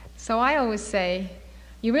 So I always say,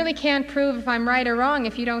 you really can't prove if I'm right or wrong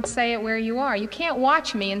if you don't say it where you are. You can't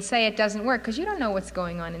watch me and say it doesn't work, because you don't know what's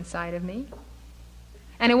going on inside of me.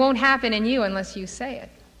 And it won't happen in you unless you say it.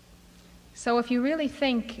 So if you really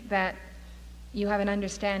think that you have an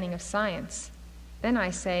understanding of science, then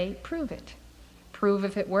I say, prove it. Prove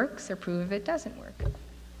if it works or prove if it doesn't work.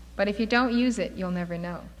 But if you don't use it, you'll never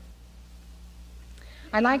know.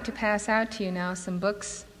 I'd like to pass out to you now some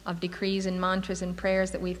books of decrees and mantras and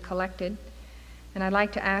prayers that we've collected. And I'd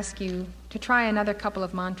like to ask you to try another couple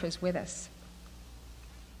of mantras with us.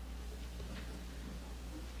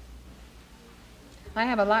 I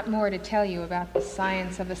have a lot more to tell you about the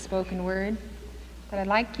science of the spoken word, but I'd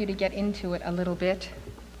like you to get into it a little bit.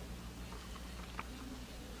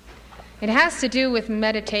 It has to do with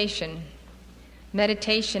meditation.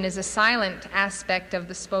 Meditation is a silent aspect of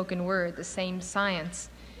the spoken word, the same science.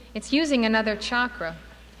 It's using another chakra.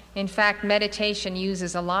 In fact, meditation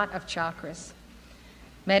uses a lot of chakras.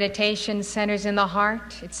 Meditation centers in the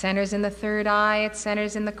heart, it centers in the third eye, it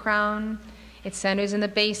centers in the crown, it centers in the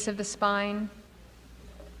base of the spine.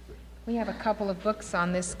 We have a couple of books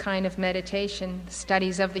on this kind of meditation,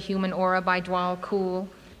 Studies of the Human Aura by Dwal Kul,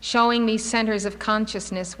 showing these centers of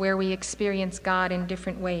consciousness where we experience God in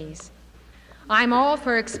different ways. I'm all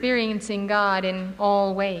for experiencing God in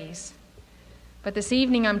all ways. But this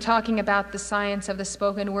evening I'm talking about the science of the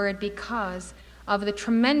spoken word because of the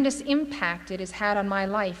tremendous impact it has had on my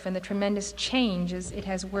life and the tremendous changes it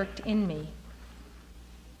has worked in me.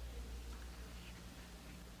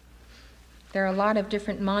 There are a lot of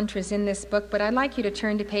different mantras in this book, but I'd like you to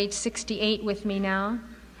turn to page 68 with me now.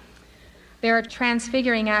 There are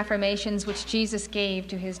transfiguring affirmations which Jesus gave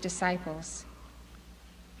to his disciples.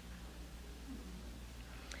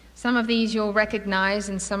 Some of these you'll recognize,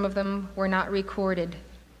 and some of them were not recorded.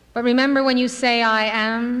 But remember, when you say, I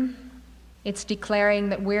am, it's declaring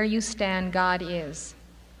that where you stand, God is.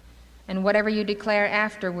 And whatever you declare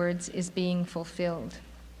afterwards is being fulfilled.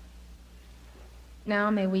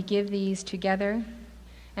 Now may we give these together.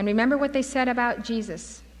 And remember what they said about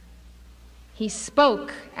Jesus. He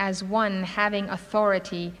spoke as one having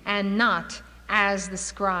authority and not as the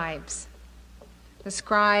scribes. The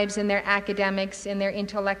scribes in their academics, in their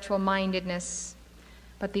intellectual mindedness.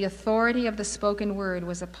 But the authority of the spoken word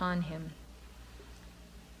was upon him.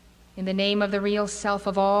 In the name of the real self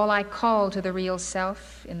of all, I call to the real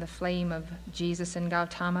self, in the flame of Jesus and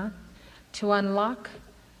Gautama, to unlock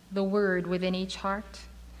the word within each heart,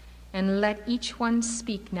 and let each one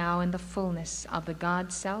speak now in the fullness of the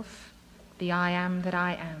God self, the I am that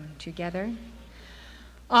I am. Together.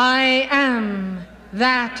 I am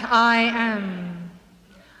that I am.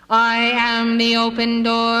 I am the open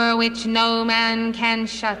door which no man can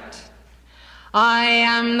shut. I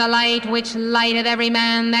am the light which lighteth every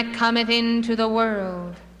man that cometh into the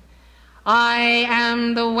world. I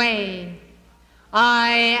am the way.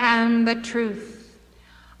 I am the truth.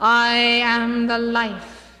 I am the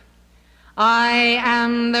life. I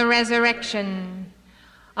am the resurrection.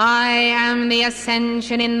 I am the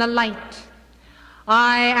ascension in the light.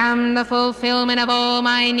 I am the fulfillment of all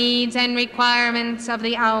my needs and requirements of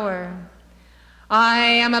the hour. I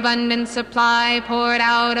am abundant supply poured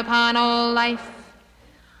out upon all life.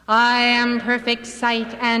 I am perfect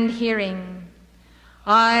sight and hearing.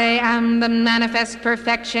 I am the manifest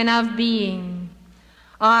perfection of being.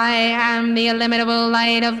 I am the illimitable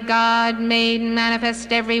light of God made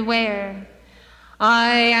manifest everywhere.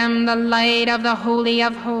 I am the light of the Holy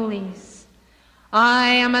of Holies. I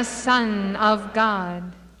am a son of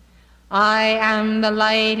God. I am the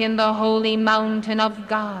light in the holy mountain of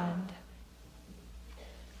God.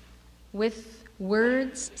 With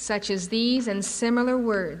words such as these and similar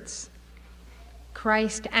words,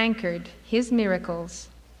 Christ anchored his miracles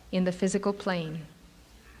in the physical plane.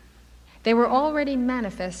 They were already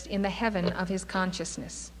manifest in the heaven of his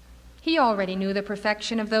consciousness. He already knew the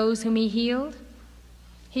perfection of those whom he healed.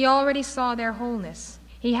 He already saw their wholeness.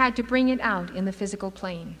 He had to bring it out in the physical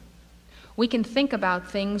plane. We can think about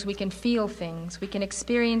things, we can feel things, we can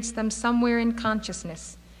experience them somewhere in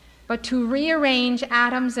consciousness. But to rearrange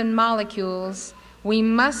atoms and molecules, we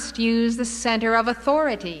must use the center of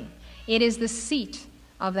authority. It is the seat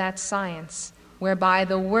of that science, whereby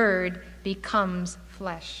the Word becomes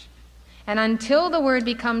flesh. And until the Word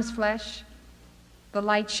becomes flesh, the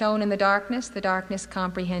light shone in the darkness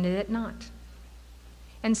comprehended it not.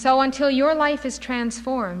 And so until your life is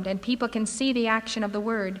transformed and people can see the action of the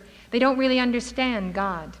Word, they don't really understand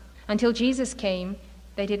God. Until Jesus came,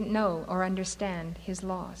 they didn't know or understand his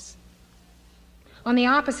laws. On the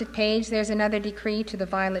opposite page, there's another decree to the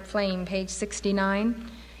violet flame, page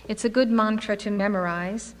 69. It's a good mantra to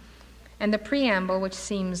memorize. And the preamble, which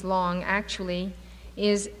seems long, actually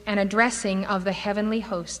is an addressing of the heavenly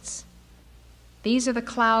hosts. These are the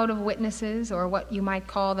cloud of witnesses, or what you might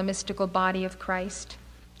call the mystical body of Christ.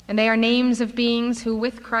 And they are names of beings who,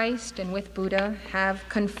 with Christ and with Buddha, have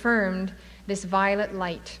confirmed this violet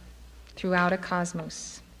light throughout a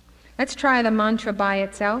cosmos. Let's try the mantra by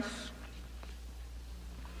itself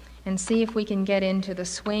and see if we can get into the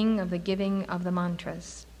swing of the giving of the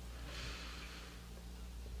mantras.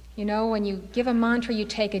 You know, when you give a mantra, you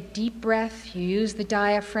take a deep breath, you use the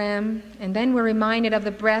diaphragm, and then we're reminded of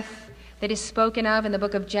the breath that is spoken of in the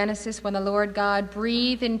book of Genesis when the Lord God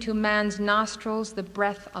breathed into man's nostrils the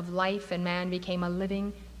breath of life and man became a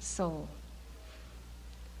living soul.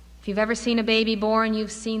 If you've ever seen a baby born,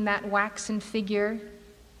 you've seen that waxen figure,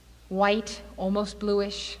 white, almost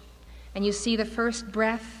bluish, and you see the first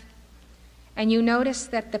breath, and you notice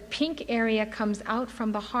that the pink area comes out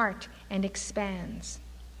from the heart and expands.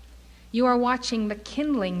 You are watching the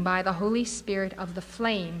kindling by the Holy Spirit of the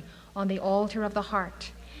flame on the altar of the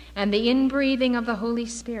heart, and the inbreathing of the Holy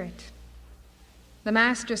Spirit. The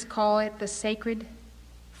masters call it the sacred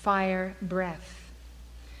fire breath.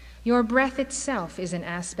 Your breath itself is an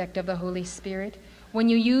aspect of the Holy Spirit. When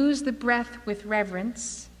you use the breath with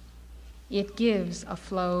reverence, it gives a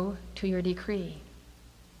flow to your decree.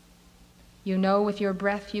 You know with your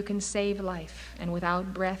breath you can save life, and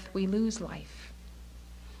without breath we lose life.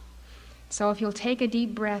 So if you'll take a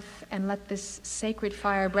deep breath and let this sacred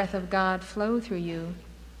fire breath of God flow through you,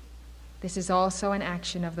 this is also an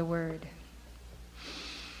action of the Word.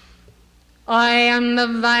 I am the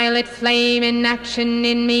violet flame in action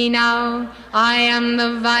in me now. I am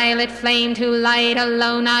the violet flame, to light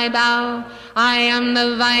alone I bow. I am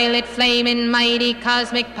the violet flame in mighty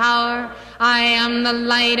cosmic power. I am the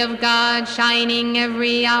light of God shining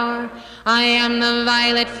every hour. I am the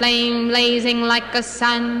violet flame blazing like a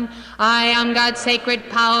sun. I am God's sacred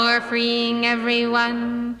power freeing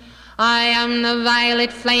everyone. I am the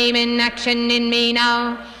violet flame in action in me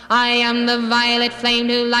now. I am the violet flame,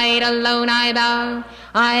 to light alone I bow.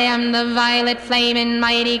 I am the violet flame in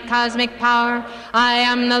mighty cosmic power. I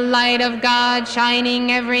am the light of God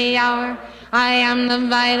shining every hour. I am the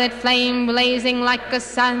violet flame blazing like a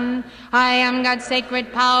sun. I am God's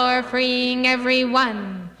sacred power freeing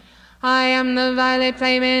everyone. I am the violet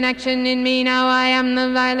flame in action in me now. I am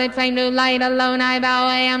the violet flame, to light alone I bow.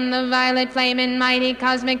 I am the violet flame in mighty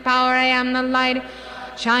cosmic power. I am the light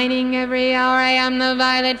shining every hour. I am the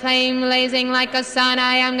violet flame blazing like a sun.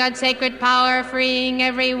 I am God's sacred power freeing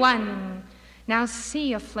everyone. Now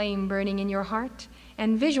see a flame burning in your heart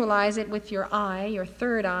and visualize it with your eye, your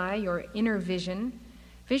third eye, your inner vision.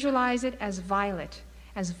 Visualize it as violet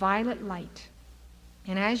light.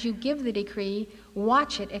 And as you give the decree,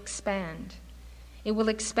 watch it expand. It will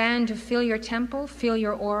expand to fill your temple, fill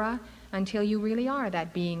your aura, until you really are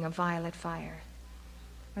that being of violet fire.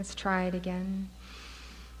 Let's try it again.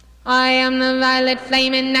 I am the violet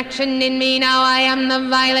flame in action in me now. I am the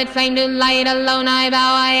violet flame to light alone I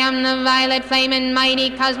bow. I am the violet flame in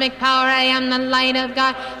mighty cosmic power. I am the light of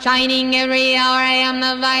God shining every hour. I am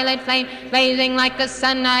the violet flame blazing like the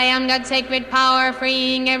sun. I am God's sacred power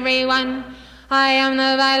freeing everyone. I am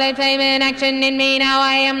the violet flame in action in me now.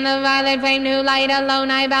 I am the violet flame to light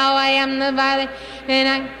alone I bow. I am the violet in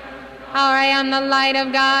action. I am the light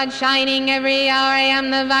of God shining every hour. I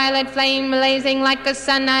am the violet flame blazing like the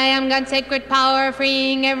sun. I am God's sacred power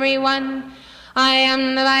freeing everyone. I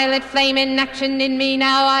am the violet flame in action in me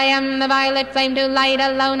now. I am the violet flame to light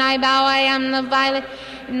alone I bow. I am the violet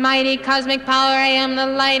in mighty cosmic power. I am the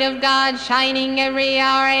light of God shining every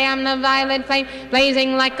hour. I am the violet flame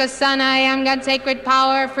blazing like the sun. I am God's sacred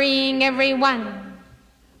power freeing everyone.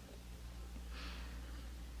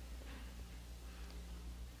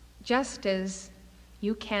 Just as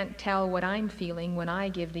you can't tell what I'm feeling when I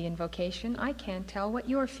give the invocation, I can't tell what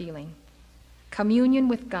you're feeling. Communion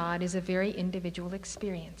with God is a very individual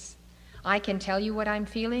experience. I can tell you what I'm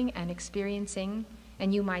feeling and experiencing,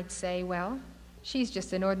 and you might say, well, she's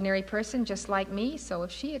just an ordinary person just like me, so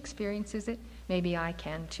if she experiences it, maybe I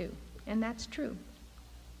can too. And that's true.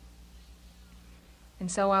 And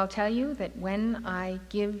so I'll tell you that when I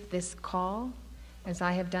give this call, as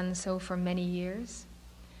I have done so for many years,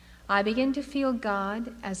 I begin to feel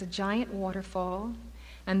God as a giant waterfall,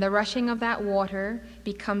 and the rushing of that water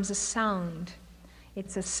becomes a sound.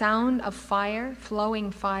 It's a sound of fire,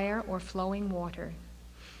 or flowing water.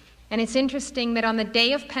 And it's interesting that on the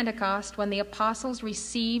day of Pentecost, when the apostles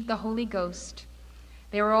received the Holy Ghost,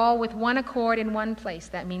 they were all with one accord in one place.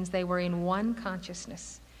 That means they were in one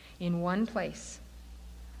consciousness, in one place.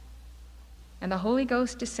 And the Holy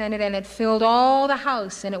Ghost descended, and it filled all the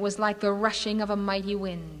house, and it was like the rushing of a mighty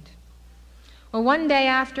wind. Well, one day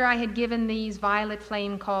after I had given these violet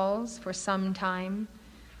flame calls for some time,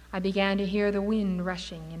 I began to hear the wind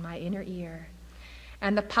rushing in my inner ear.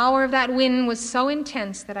 And the power of that wind was so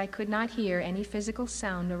intense that I could not hear any physical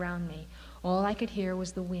sound around me. All I could hear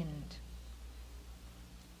was the wind.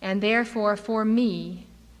 And therefore, for me,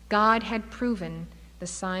 God had proven the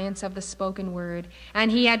science of the spoken word, and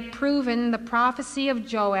he had proven the prophecy of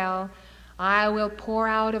Joel, I will pour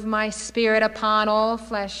out of my spirit upon all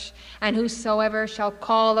flesh, and whosoever shall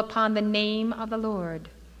call upon the name of the Lord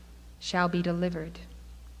shall be delivered.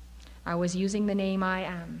 I was using the name I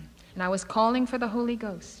am, and I was calling for the Holy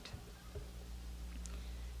Ghost.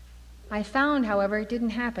 I found, however, it didn't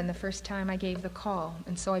happen the first time I gave the call,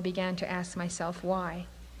 and so I began to ask myself why,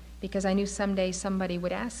 because I knew someday somebody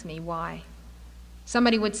would ask me why.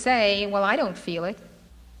 Somebody would say, well, I don't feel it.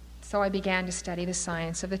 So I began to study the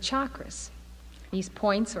science of the chakras, these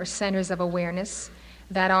points or centers of awareness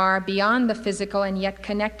that are beyond the physical and yet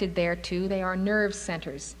connected thereto. They are nerve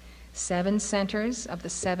centers, 7 centers of the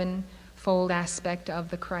 7-fold aspect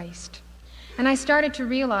of the Christ. And I started to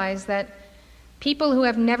realize that people who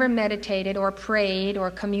have never meditated or prayed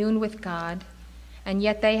or communed with God, and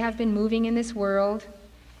yet they have been moving in this world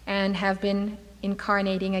and have been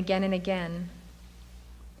incarnating again and again,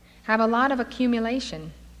 have a lot of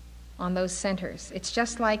accumulation on those centers. It's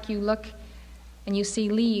just like you look and you see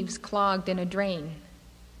leaves clogged in a drain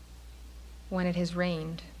when it has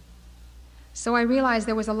rained. So I realized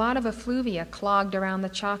there was a lot of effluvia clogged around the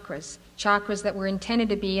chakras, chakras that were intended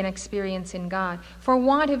to be an experience in God, for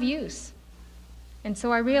want of use. And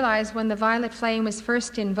so I realized when the violet flame was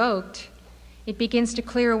first invoked, it begins to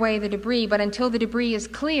clear away the debris, but until the debris is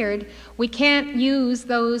cleared, we can't use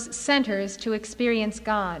those centers to experience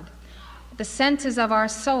God. The senses of our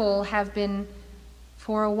soul have been,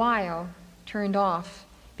 for a while, turned off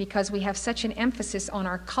because we have such an emphasis on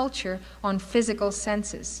our culture on physical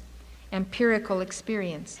senses, empirical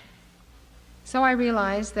experience. So I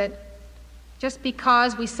realized that just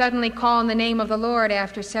because we suddenly call on the name of the Lord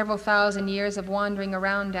after several thousand years of wandering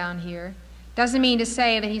around down here doesn't mean to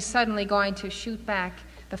say that he's suddenly going to shoot back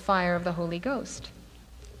the fire of the Holy Ghost.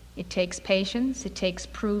 It takes patience, it takes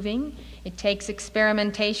proving, it takes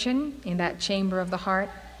experimentation in that chamber of the heart.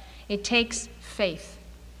 It takes faith.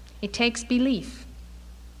 It takes belief.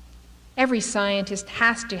 Every scientist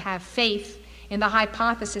has to have faith in the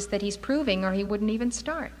hypothesis that he's proving, or he wouldn't even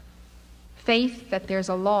start. Faith that there's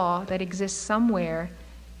a law that exists somewhere,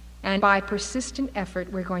 and by persistent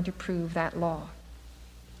effort we're going to prove that law.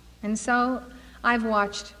 And so I've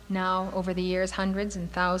watched now, over the years, hundreds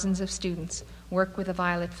and thousands of students work with the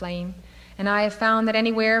violet flame, and I have found that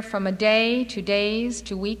anywhere from a day to days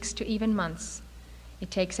to weeks to even months, it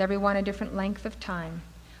takes everyone a different length of time.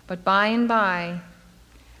 But by and by,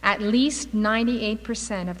 at least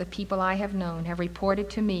 98% of the people I have known have reported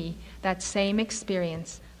to me that same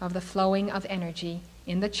experience of the flowing of energy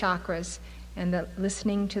in the chakras and the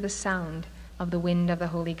listening to the sound of the wind of the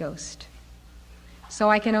Holy Ghost. So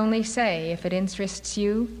I can only say, if it interests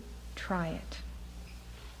you, try it.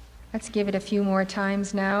 Let's give it a few more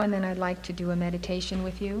times now, and then I'd like to do a meditation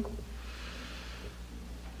with you.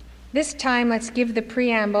 This time, let's give the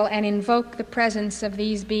preamble and invoke the presence of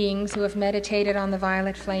these beings who have meditated on the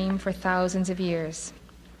violet flame for thousands of years.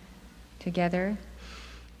 Together.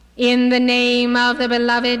 In the name of the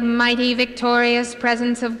beloved, mighty, victorious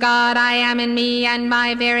presence of God, I am in me and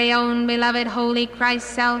my very own beloved Holy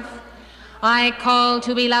Christ Self. I call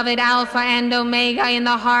to beloved Alpha and Omega in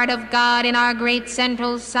the heart of God, in our great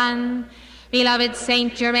central sun, beloved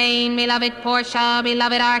Saint Germain, beloved Portia,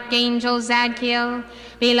 beloved Archangel Zadkiel,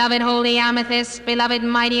 beloved Holy Amethyst, beloved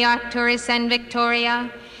mighty Arcturus and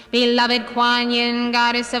Victoria, beloved Kuan Yin,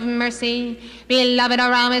 Goddess of Mercy, beloved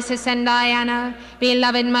Aramesis and Diana,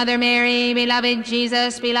 beloved Mother Mary, beloved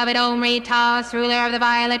Jesus, beloved Omri Taos, ruler of the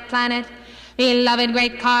violet planet, beloved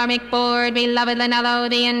great karmic board, beloved Lanello,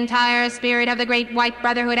 the entire spirit of the great white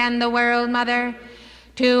brotherhood and the world mother,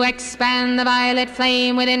 to expand the violet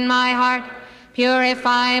flame within my heart,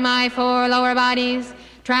 purify my four lower bodies,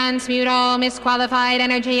 transmute all misqualified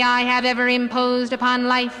energy I have ever imposed upon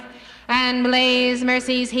life, and blaze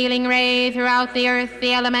mercy's healing ray throughout the earth,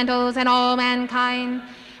 the elementals, and all mankind,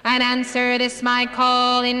 and answer this my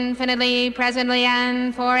call infinitely, presently,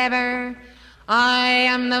 and forever. I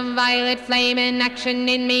am the violet flame in action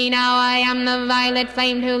in me now. I am the violet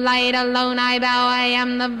flame to light alone I bow. I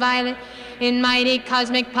am the violet in mighty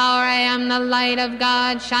cosmic power. I am the light of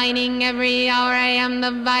God shining every hour. I am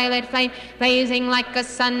the violet flame blazing like a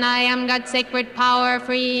sun. I am God's sacred power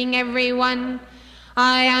freeing everyone.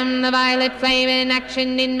 I am the violet flame in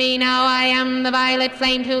action in me now. I am the violet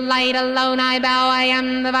flame to light alone I bow. I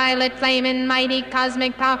am the violet flame in mighty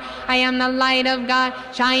cosmic power. I am the light of God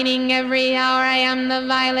shining every hour. I am the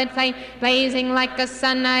violet flame blazing like a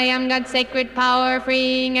sun. I am God's sacred power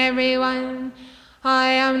freeing everyone. I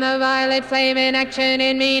am the violet flame in action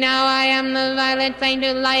in me now. I am the violet flame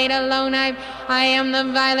to light alone I am the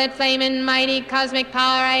violet flame in mighty cosmic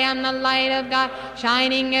power. I am the light of God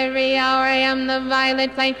shining every hour. I am the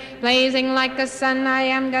violet flame blazing like a sun. I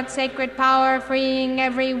am God's sacred power freeing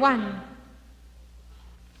everyone.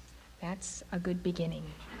 That's a good beginning.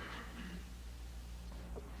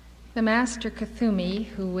 The Master Kuthumi,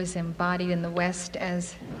 who was embodied in the West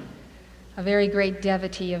as a very great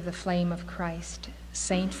devotee of the flame of Christ,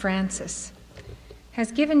 Saint Francis, has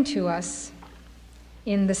given to us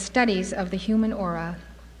in the studies of the human aura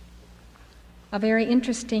a very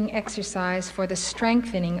interesting exercise for the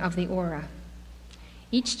strengthening of the aura.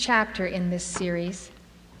 Each chapter in this series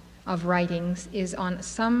of writings is on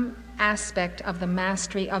some aspect of the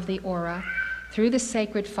mastery of the aura through the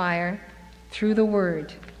sacred fire, through the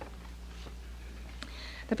word.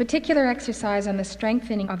 The particular exercise on the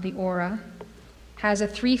strengthening of the aura has a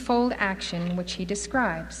threefold action which he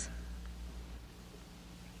describes.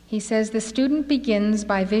 He says the student begins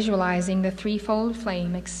by visualizing the threefold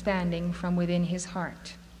flame expanding from within his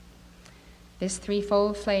heart. This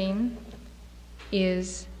threefold flame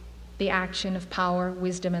is the action of power,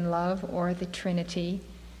 wisdom, and love, or the Trinity,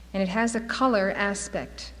 and it has a color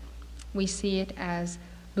aspect. We see it as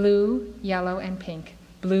blue, yellow, and pink.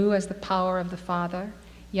 Blue as the power of the Father,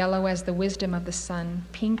 yellow as the wisdom of the Son,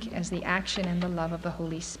 pink as the action and the love of the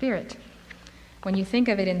Holy Spirit. When you think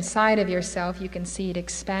of it inside of yourself, you can see it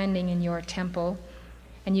expanding in your temple,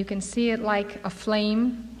 and you can see it like a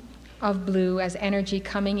flame of blue as energy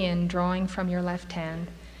coming in, drawing from your left hand,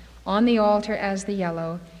 on the altar as the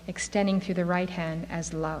yellow, extending through the right hand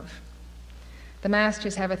as love. The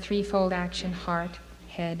masters have a threefold action: heart,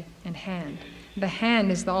 head, and hand. The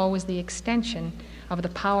hand is always the extension of the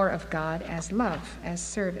power of God as love, as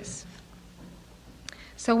service.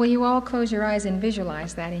 So will you all close your eyes and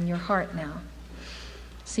visualize that in your heart now?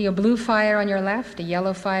 See a blue fire on your left, a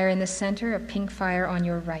yellow fire in the center, a pink fire on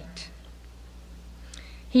your right.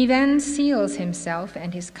 He then seals himself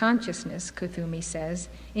and his consciousness, Kuthumi says,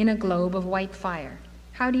 in a globe of white fire.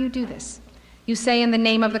 How do you do this? You say, in the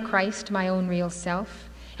name of the Christ, my own real self,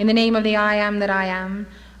 in the name of the I am that I am,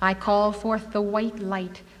 I call forth the white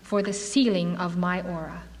light for the sealing of my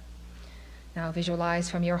aura. Now visualize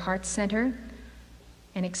from your heart center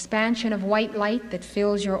an expansion of white light that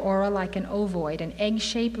fills your aura like an ovoid, an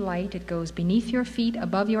egg-shaped light. It goes beneath your feet,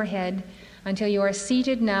 above your head, until you are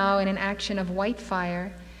seated now in an action of white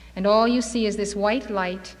fire, and all you see is this white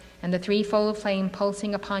light and the threefold flame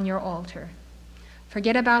pulsing upon your altar.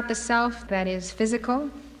 Forget about the self that is physical.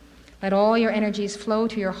 Let all your energies flow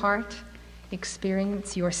to your heart.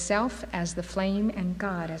 Experience yourself as the flame and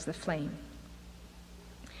God as the flame.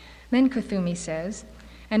 Then Kuthumi says,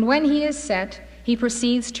 and when he is set, he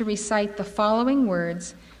proceeds to recite the following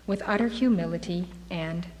words with utter humility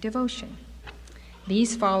and devotion.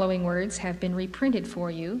 These following words have been reprinted for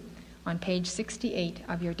you on page 68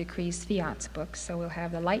 of your Decrees Fiats book, so we'll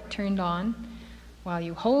have the light turned on. While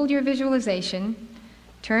you hold your visualization,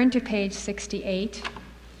 turn to page 68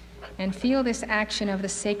 and feel this action of the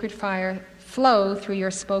sacred fire flow through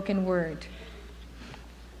your spoken word.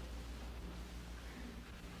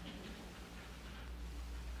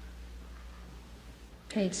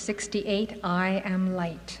 Page 68, I am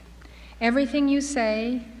light. Everything you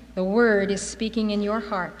say, the word is speaking in your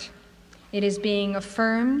heart. It is being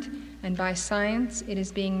affirmed, and by science, it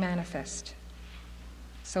is being manifest.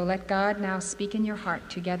 So let God now speak in your heart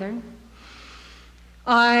together.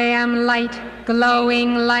 I am light,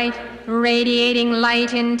 glowing light, radiating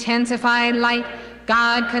light, intensified light.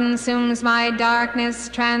 God consumes my darkness,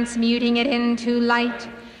 transmuting it into light.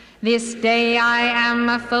 This day I am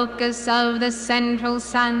a focus of the central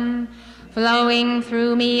sun. Flowing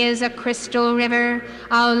through me is a crystal river,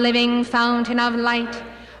 a living fountain of light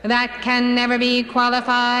that can never be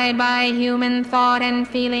qualified by human thought and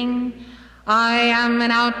feeling. I am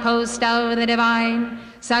an outpost of the divine.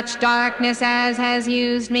 Such darkness as has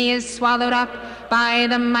used me is swallowed up by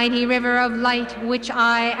the mighty river of light which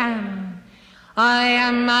I am. I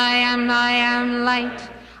am light.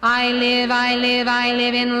 I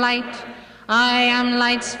live in light. I am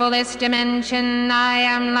light's fullest dimension. I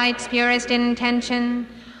am light's purest intention.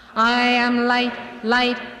 I am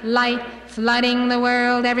light, flooding the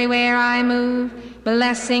world everywhere I move,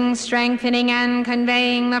 blessing, strengthening, and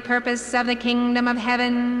conveying the purpose of the kingdom of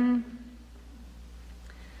heaven.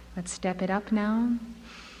 Let's step it up now.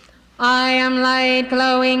 I am light,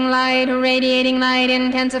 glowing light, radiating light,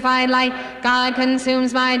 intensified light. God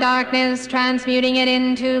consumes my darkness, transmuting it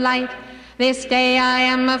into light. This day I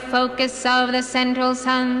am a focus of the central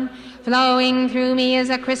sun. Flowing through me is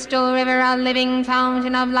a crystal river, a living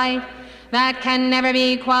fountain of light that can never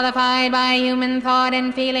be qualified by human thought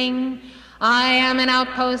and feeling. I am an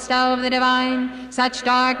outpost of the divine. Such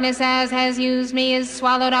darkness as has used me is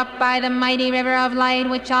swallowed up by the mighty river of light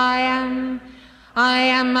which I am. I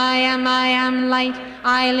am light.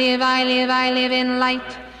 I live in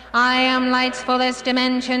light. I am light's fullest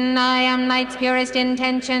dimension. I am light's purest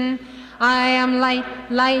intention. I am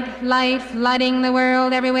light, flooding the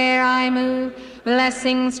world everywhere I move,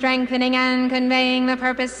 blessing, strengthening, and conveying the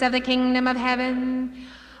purpose of the kingdom of heaven.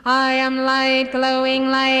 I am light,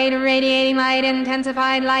 glowing light, radiating light,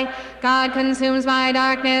 intensified light. God consumes my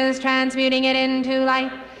darkness, transmuting it into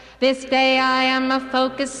light. This day I am a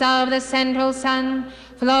focus of the central sun.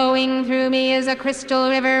 Flowing through me is a crystal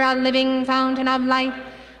river, a living fountain of light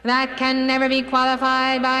that can never be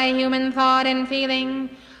qualified by human thought and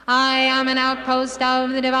feeling. I am an outpost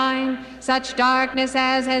of the divine. Such darkness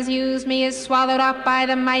as has used me is swallowed up by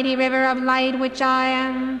the mighty river of light which I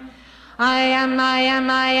am. I am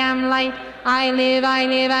light. I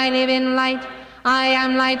live in light. I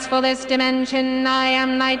am light's fullest dimension. I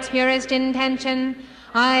am light's purest intention.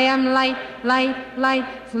 I am light,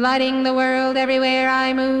 flooding the world everywhere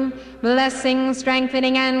I move, blessing,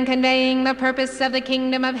 strengthening, and conveying the purpose of the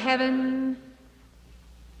kingdom of heaven.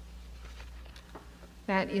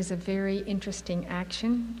 That is a very interesting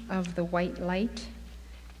action of the white light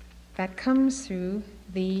that comes through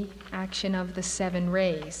the action of the 7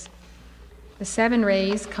 rays. The 7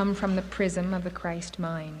 rays come from the prism of the Christ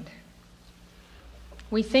mind.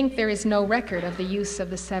 We think there is no record of the use of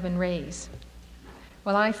the 7 rays.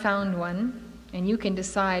 Well, I found one, and you can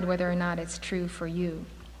decide whether or not it's true for you.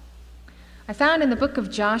 I found in the book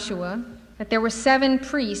of Joshua that there were 7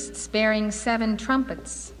 priests bearing 7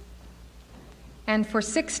 trumpets. And for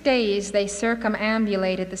 6 days they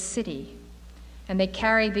circumambulated the city, and they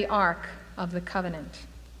carried the ark of the covenant.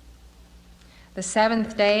 The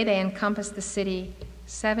 7th day they encompassed the city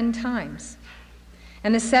 7 times.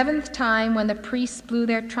 And the 7th time, when the priests blew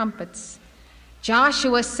their trumpets,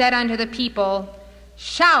 Joshua said unto the people,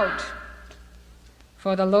 "Shout,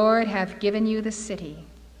 for the Lord hath given you the city."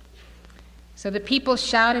 So the people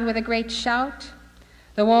shouted with a great shout.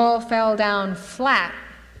 The wall fell down flat,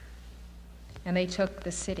 and they took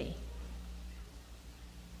the city.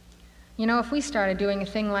 You know, if we started doing a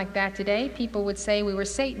thing like that today, people would say we were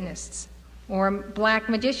Satanists, or black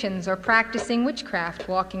magicians, or practicing witchcraft,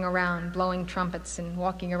 walking around, blowing trumpets and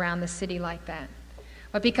walking around the city like that.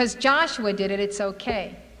 But because Joshua did it, it's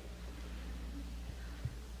okay.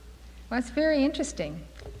 Well, it's very interesting.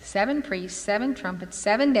 7 priests, 7 trumpets,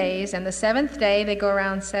 7 days, and the 7th day they go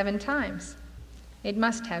around 7 times. It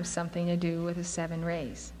must have something to do with the 7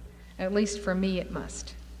 rays. At least for me it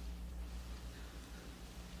must.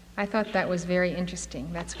 I thought that was very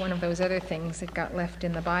interesting. That's one of those other things that got left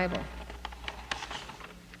in the Bible.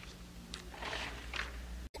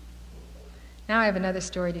 Now I have another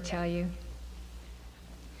story to tell you.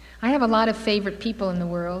 I have a lot of favorite people in the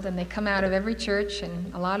world, and they come out of every church,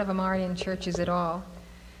 and a lot of them aren't in churches at all.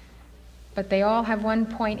 But they all have one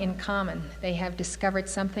point in common. They have discovered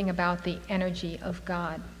something about the energy of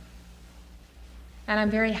God. And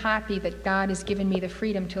I'm very happy that God has given me the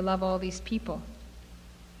freedom to love all these people.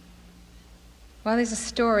 Well, there's a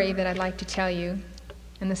story that I'd like to tell you,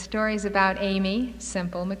 and the story is about Amy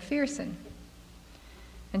Semple McPherson.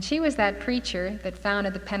 And she was that preacher that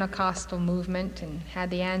founded the Pentecostal movement and had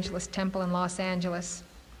the Angelus Temple in Los Angeles.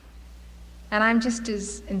 And I'm just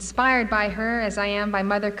as inspired by her as I am by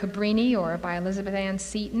Mother Cabrini or by Elizabeth Ann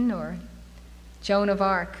Seton or Joan of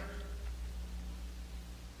Arc.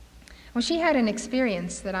 Well, she had an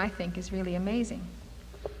experience that I think is really amazing.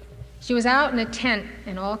 She was out in a tent,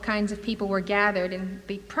 and all kinds of people were gathered, and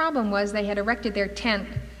the problem was they had erected their tent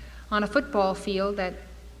on a football field that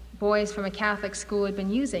boys from a Catholic school had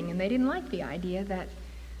been using, and they didn't like the idea that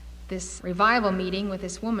this revival meeting with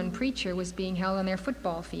this woman preacher was being held on their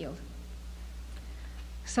football field.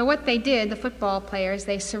 So what they did, the football players,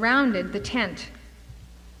 they surrounded the tent,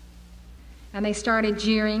 and they started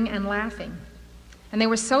jeering and laughing. And they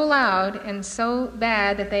were so loud and so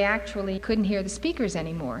bad that they actually couldn't hear the speakers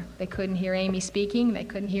anymore. They couldn't hear Amy speaking, they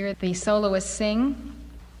couldn't hear the soloist sing.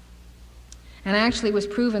 And actually it was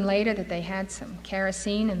proven later that they had some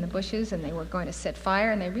kerosene in the bushes and they were going to set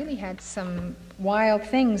fire, and they really had some wild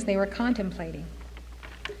things they were contemplating.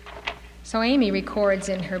 So Amy records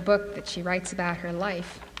in her book that she writes about her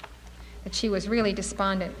life that she was really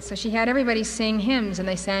despondent. So she had everybody sing hymns, and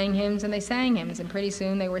they sang hymns and they sang hymns, and pretty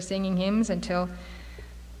soon they were singing hymns until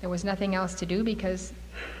there was nothing else to do, because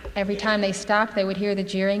every time they stopped they would hear the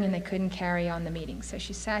jeering and they couldn't carry on the meeting. So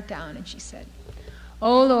she sat down and she said,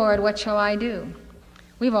 "Oh Lord, what shall I do?"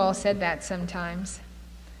 We've all said that sometimes.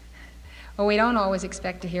 Well, we don't always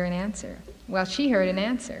expect to hear an answer. Well, she heard an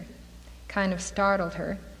answer. Kind of startled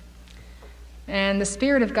her. And the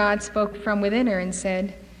Spirit of God spoke from within her and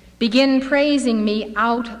said, "Begin praising me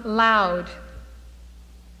out loud.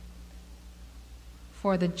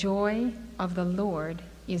 For the joy of the Lord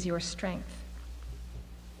is your strength."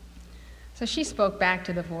 So she spoke back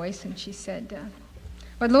to the voice and she said,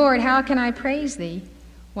 "But Lord, how can I praise thee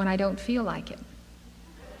when I don't feel like it?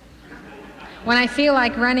 When I feel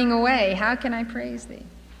like running away, how can I praise thee?"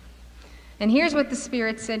 And here's what the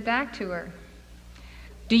Spirit said back to her.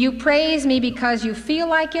 "Do you praise me because you feel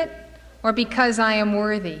like it, or because I am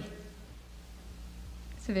worthy?"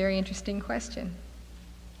 It's a very interesting question.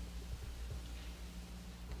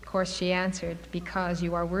 Of course, she answered, "Because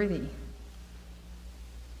you are worthy."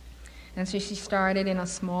 And so she started in a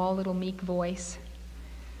small little meek voice.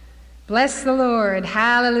 "Bless the Lord,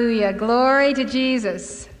 hallelujah, glory to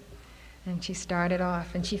Jesus." And she started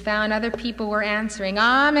off, and she found other people were answering,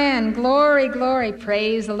 "Amen, glory, glory,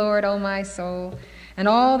 praise the Lord, O my soul, and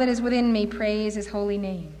all that is within me, praise his holy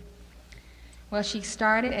name." Well, she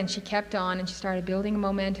started and she kept on, and she started building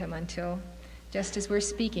momentum until, just as we're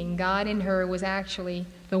speaking, God in her was actually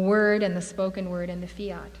the word and the spoken word and the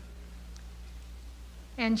fiat.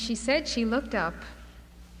 And she said she looked up,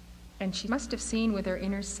 and she must have seen with her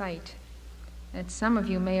inner sight. And some of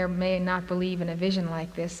you may or may not believe in a vision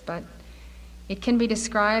like this, but it can be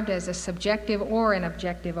described as a subjective or an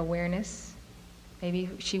objective awareness. Maybe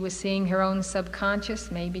she was seeing her own subconscious,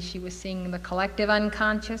 maybe she was seeing the collective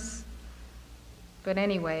unconscious. But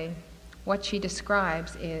anyway, what she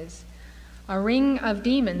describes is a ring of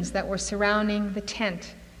demons that were surrounding the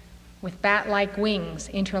tent with bat-like wings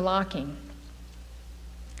interlocking.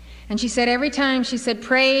 And she said every time she said,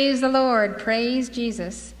 "Praise the Lord, praise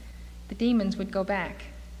Jesus," the demons would go back.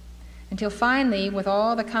 Until finally, with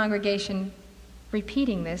all the congregation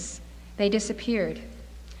repeating this, they disappeared.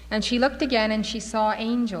 And she looked again and she saw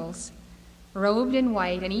angels robed in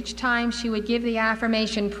white, and each time she would give the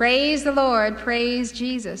affirmation, "Praise the Lord, praise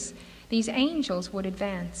Jesus," these angels would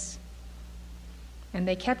advance. And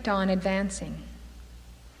they kept on advancing.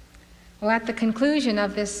 Well, at the conclusion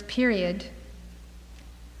of this period,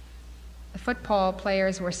 the football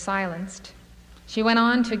players were silenced. She went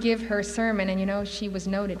on to give her sermon, and you know, she was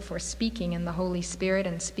noted for speaking in the Holy Spirit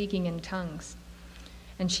and speaking in tongues.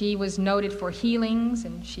 And she was noted for healings,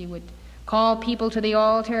 and she would call people to the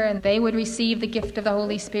altar, and they would receive the gift of the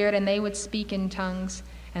Holy Spirit, and they would speak in tongues,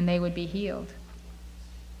 and they would be healed.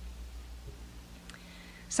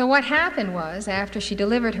 So what happened was, after she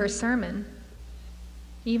delivered her sermon,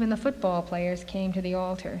 even the football players came to the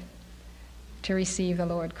altar to receive the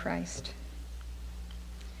Lord Christ.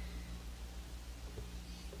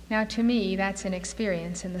 Now, to me, that's an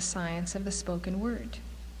experience in the science of the spoken word.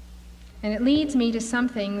 And it leads me to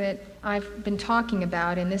something that I've been talking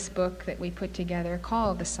about in this book that we put together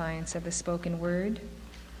called The Science of the Spoken Word.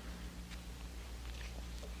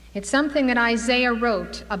 It's something that Isaiah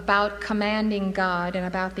wrote about commanding God and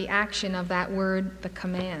about the action of that word, the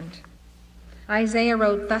command. Isaiah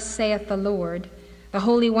wrote, "Thus saith the Lord, the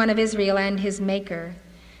Holy One of Israel and his Maker,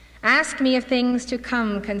 ask me of things to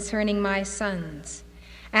come concerning my sons,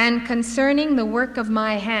 and concerning the work of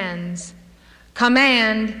my hands,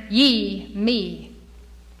 command ye me."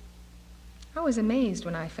 I was amazed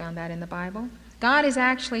when I found that in the Bible. God is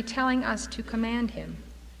actually telling us to command him.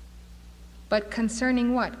 But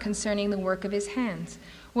concerning what? Concerning the work of his hands.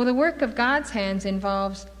 Well, the work of God's hands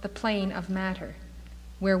involves the plane of matter,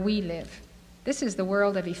 where we live. This is the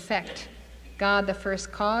world of effect. God, the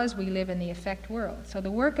first cause, we live in the effect world. So the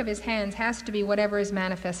work of his hands has to be whatever is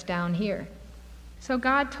manifest down here. So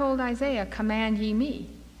God told Isaiah, "Command ye me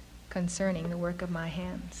concerning the work of my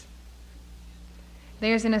hands."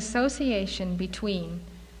 There's an association between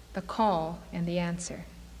the call and the answer.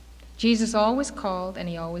 Jesus always called, and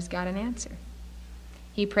he always got an answer.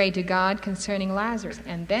 He prayed to God concerning Lazarus,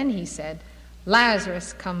 and then he said,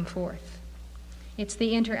 "Lazarus, come forth." It's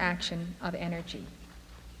the interaction of energy.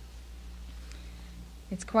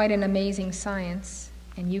 It's quite an amazing science,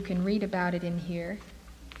 and you can read about it in here.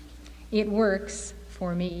 It works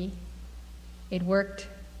for me. It worked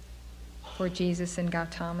for Jesus and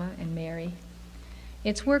Gautama and Mary.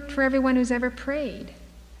 It's worked for everyone who's ever prayed,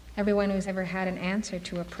 everyone who's ever had an answer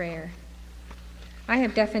to a prayer. I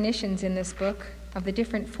have definitions in this book of the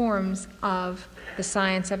different forms of the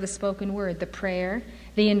science of the spoken word: the prayer,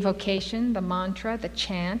 the invocation, the mantra, the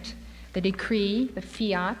chant, the decree, the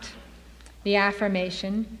fiat, the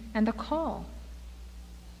affirmation, and the call.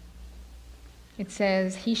 It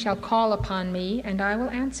says, "He shall call upon me, and I will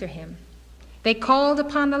answer him." They called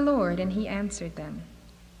upon the Lord, and he answered them.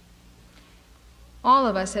 All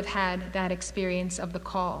of us have had that experience of the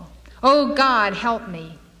call. "Oh God, help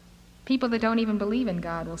me." People that don't even believe in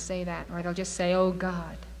God will say that, or they'll just say, "Oh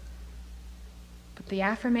God." But the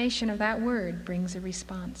affirmation of that word brings a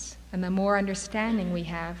response, and the more understanding we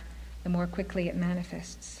have, the more quickly it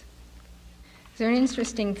manifests. There's an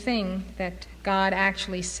interesting thing that God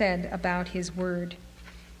actually said about his word,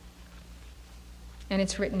 and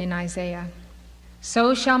it's written in Isaiah.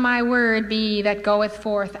 "So shall my word be that goeth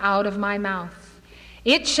forth out of my mouth.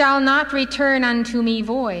 It shall not return unto me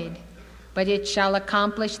void, but it shall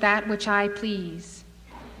accomplish that which I please,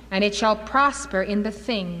 and it shall prosper in the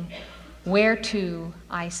thing whereto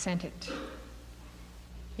I sent it."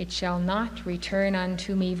 It shall not return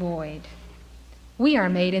unto me void. We are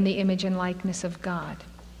made in the image and likeness of God.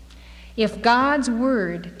 If God's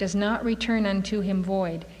word does not return unto him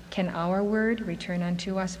void, can our word return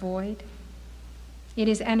unto us void? It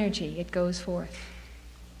is energy, it goes forth.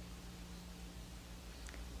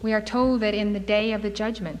 We are told that in the day of the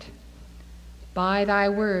judgment, "By thy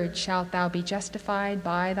word shalt thou be justified,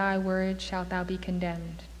 by thy word shalt thou be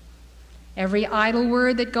condemned. Every idle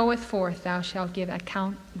word that goeth forth thou shalt give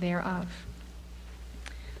account thereof."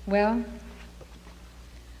 Well,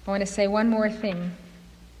 I want to say one more thing,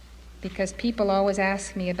 because people always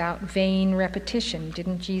ask me about vain repetition.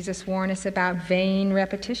 Didn't Jesus warn us about vain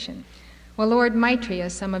repetition? Well, Lord Maitreya,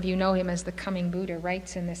 some of you know him as the coming Buddha,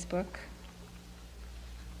 writes in this book.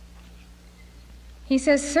 He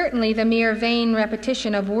says, "Certainly the mere vain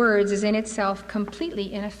repetition of words is in itself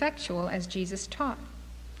completely ineffectual, as Jesus taught.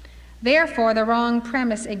 Therefore, the wrong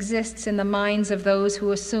premise exists in the minds of those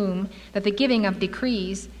who assume that the giving of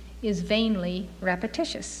decrees is vainly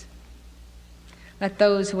repetitious. Let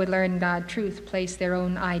those who would learn God truth place their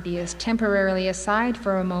own ideas temporarily aside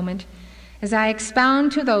for a moment as I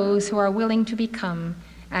expound to those who are willing to become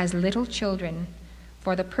as little children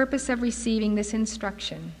for the purpose of receiving this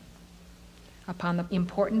instruction upon the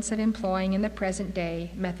importance of employing in the present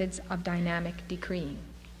day methods of dynamic decreeing."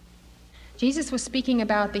 Jesus was speaking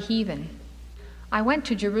about the heathen. I went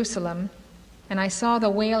to Jerusalem and I saw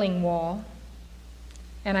the Wailing Wall,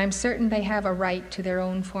 and I'm certain they have a right to their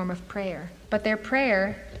own form of prayer. But their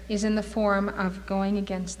prayer is in the form of going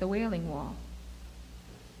against the Wailing Wall.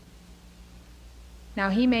 Now,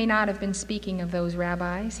 he may not have been speaking of those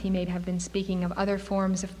rabbis. He may have been speaking of other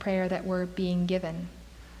forms of prayer that were being given.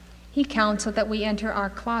 He counseled that we enter our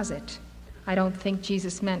closet. I don't think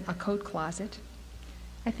Jesus meant a coat closet.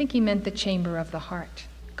 I think he meant the chamber of the heart,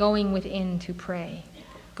 going within to pray,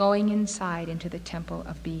 going inside into the temple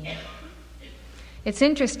of being. It's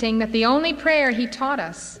interesting that the only prayer he taught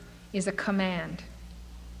us is a command.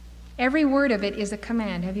 Every word of it is a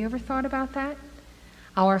command. Have you ever thought about that?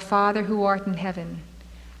 Our Father who art in heaven,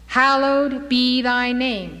 hallowed be thy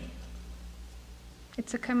name.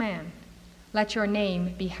 It's a command. Let your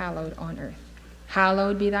name be hallowed on earth.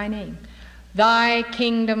 Hallowed be thy name. Thy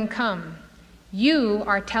kingdom come. You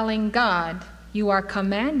are telling God, you are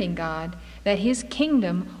commanding God that his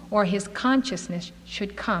kingdom or his consciousness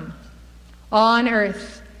should come on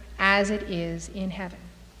earth as it is in heaven.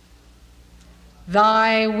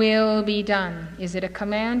 Thy will be done. Is it a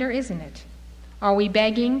command or isn't it? Are we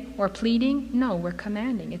begging or pleading? No, we're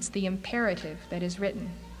commanding. It's the imperative that is written.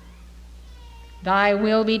 Thy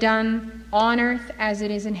will be done on earth as it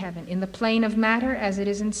is in heaven, in the plane of matter as it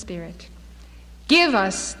is in spirit. Give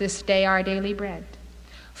us this day our daily bread.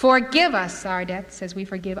 Forgive us our debts as we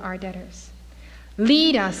forgive our debtors.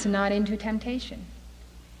 Lead us not into temptation.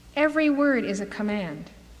 Every word is a command.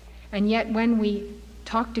 And yet when we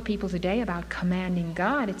talk to people today about commanding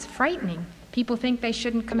God, it's frightening. People think they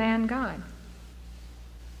shouldn't command God.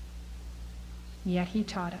 Yet he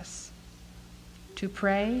taught us to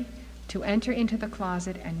pray, to enter into the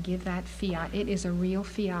closet and give that fiat. It is a real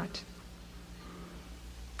fiat.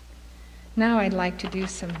 Now I'd like to do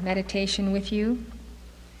some meditation with you.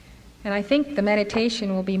 And I think the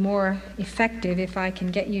meditation will be more effective if I can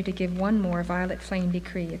get you to give one more violet flame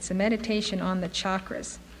decree. It's a meditation on the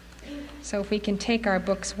chakras. So if we can take our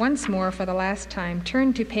books once more for the last time,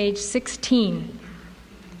 turn to page 16.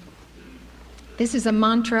 This is a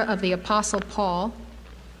mantra of the Apostle Paul.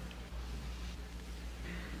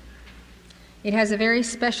 It has a very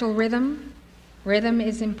special rhythm. Rhythm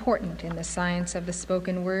is important in the science of the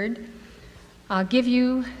spoken word. I'll give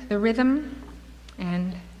you the rhythm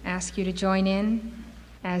and ask you to join in,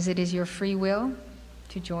 as it is your free will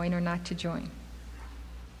to join or not to join.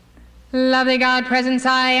 Lovely God, presence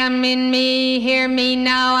I am in me, hear me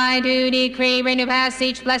now, I do decree, bring to pass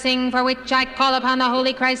each blessing for which I call upon the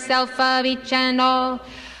Holy Christ self of each and all.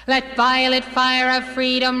 Let violet fire of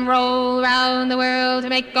freedom roll round the world to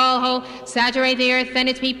make all whole, saturate the earth and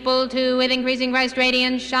its people too with increasing Christ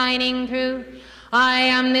radiance shining through. I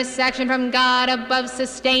am this action from God above,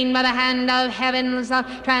 sustained by the hand of heaven's love,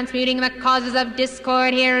 transmuting the causes of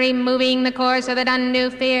discord here, removing the course of the undue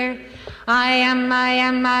fear. I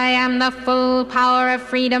am the full power of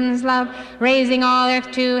freedom's love, raising all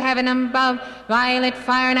earth to heaven above. Violet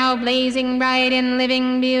fire now blazing bright in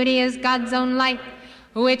living beauty is God's own light,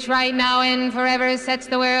 which right now and forever sets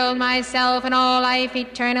the world, myself, and all life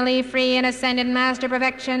eternally free in ascended master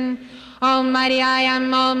perfection. Almighty I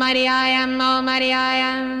am, almighty I am, almighty I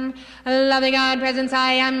am. Loving God, presence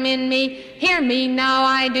I am in me. Hear me now,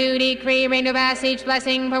 I do decree, bring to pass each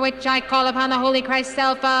blessing for which I call upon the Holy Christ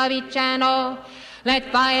self of each and all.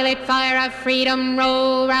 Let violet fire of freedom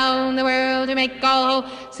roll round the world to make all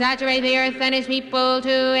whole, saturate the earth and his people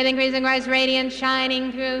too, with increasing Christ's radiance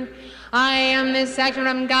shining through. I am this action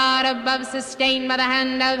from God above, sustained by the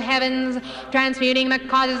hand of heavens, transmuting the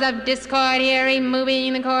causes of discord here,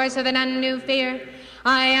 removing the course of the undue fear.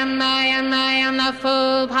 I am the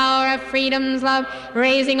full power of freedom's love,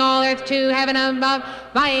 raising all earth to heaven above.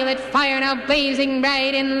 Violet fire now blazing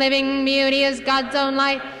bright in living beauty is God's own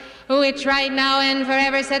light, which right now and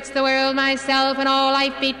forever sets the world, myself, and all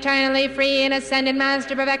life eternally free in ascended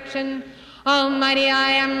master perfection. Almighty I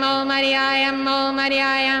am, almighty I am, almighty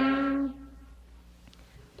I am.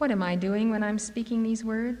 What am I doing when I'm speaking these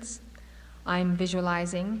words? I'm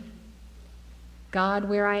visualizing God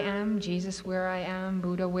where I am, Jesus where I am,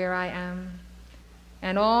 Buddha where I am,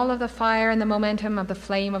 and all of the fire and the momentum of the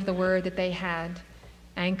flame of the word that they had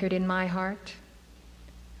anchored in my heart.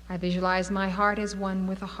 I visualize my heart as one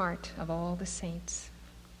with the heart of all the saints.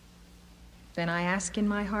 Then I ask in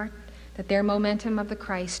my heart that their momentum of the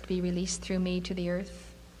Christ be released through me to the earth.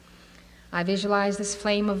 I visualize this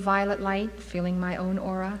flame of violet light filling my own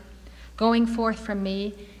aura, going forth from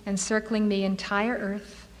me and circling the entire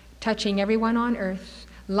earth, touching everyone on earth,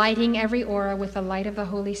 lighting every aura with the light of the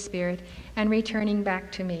Holy Spirit, and returning back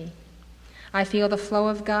to me. I feel the flow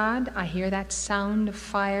of God. I hear that sound of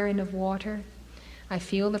fire and of water. I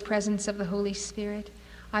feel the presence of the Holy Spirit.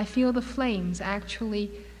 I feel the flames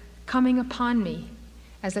actually coming upon me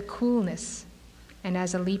as a coolness and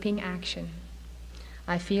as a leaping action.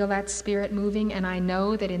 I feel that spirit moving, and I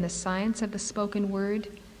know that in the science of the spoken word,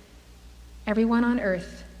 Everyone on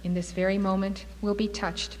earth in this very moment will be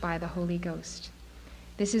touched by the Holy Ghost.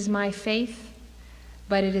 This is my faith,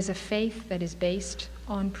 but it is a faith that is based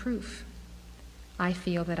on proof. I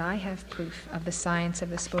feel that I have proof of the science of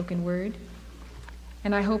the spoken word,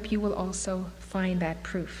 and I hope you will also find that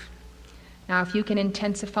proof. Now, if you can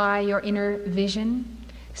intensify your inner vision,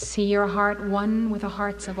 see your heart one with the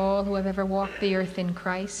hearts of all who have ever walked the earth in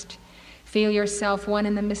Christ, feel yourself one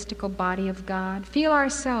in the mystical body of God, feel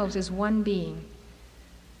ourselves as one being.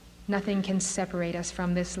 Nothing can separate us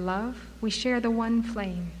from this love. We share the one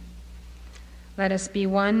flame. Let us be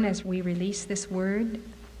one as we release this word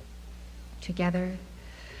together.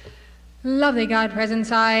 Lovely God presence,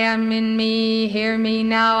 I am in me. Hear me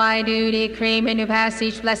now, I do decree me to pass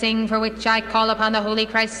each blessing for which I call upon the Holy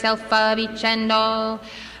Christ self of each and all.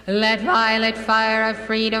 Let violet fire of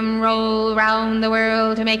freedom roll round the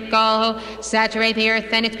world to make all whole, saturate the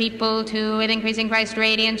earth and its people too with increasing Christ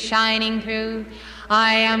radiance shining through.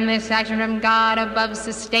 I am this action from God above,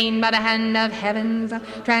 sustained by the hand of heavens,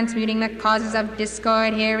 transmuting the causes of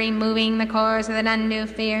discord here, removing the cause of the none do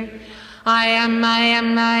fear. I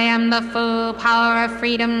am the full power of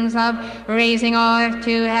freedom's love, raising all earth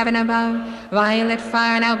to heaven above. Violet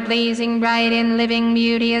fire now blazing bright in living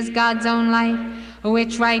beauty as God's own light,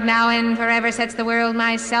 which right now and forever sets the world,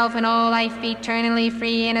 myself, and all life eternally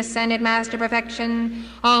free in ascended master perfection.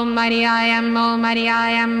 Almighty I am, almighty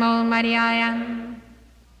I am, almighty I am.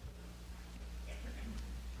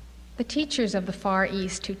 The teachers of the Far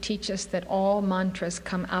East who teach us that all mantras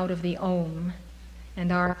come out of the Om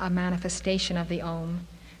and are a manifestation of the Om,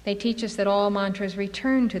 they teach us that all mantras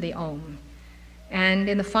return to the Om. And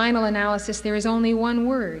in the final analysis, there is only one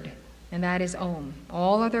word, and that is Om.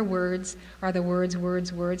 All other words are the words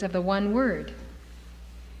of the one word.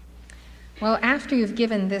 Well, after you've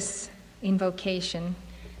given this invocation,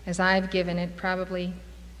 as I've given it probably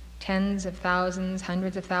tens of thousands,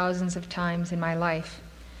 hundreds of thousands of times in my life,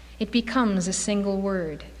 it becomes a single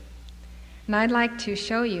word. And I'd like to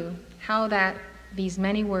show you how these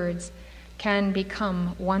many words can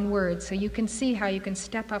become one word, so you can see how you can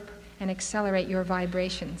step up and accelerate your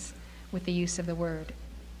vibrations with the use of the word.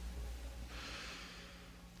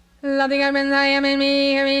 Lovely God, I am in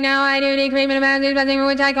me, hear me now, I do decree me to pass this blessing for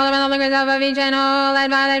which I call upon the Lord of each and all.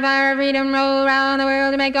 Let violet fire of freedom roll round the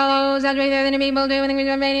world to make all those saturate the people do with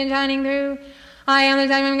increase of radiance shining through. I am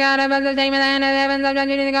the time of God above the same land of the heavens,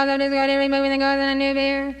 subjecting the cause of discord, removing the cause of new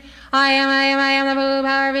fear. I am the full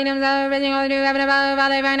power of freedom, so raising all the true heaven above,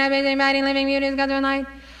 Father, fire, now blazing bright in living beauty is God's own light,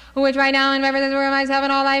 which right now and forever this world, myself,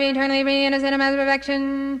 and all life eternally free in a sin of mass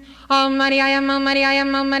perfection. Almighty I am, almighty I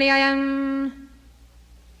am, almighty I am.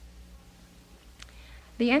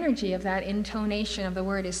 The energy of that intonation of the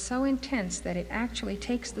word is so intense that it actually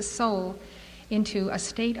takes the soul into a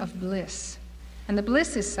state of bliss. And the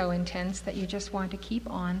bliss is so intense that you just want to keep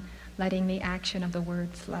on letting the action of the word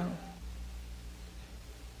flow.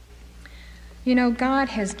 You know, God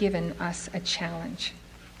has given us a challenge.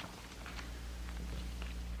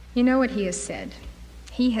 You know what he has said?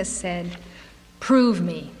 He has said, prove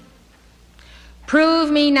me.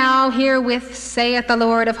 Prove me now herewith, saith the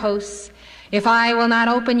Lord of hosts, if I will not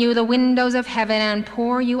open you the windows of heaven and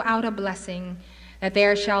pour you out a blessing, that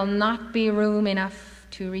there shall not be room enough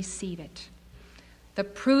to receive it. The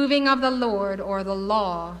proving of the Lord, or the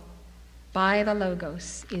law, by the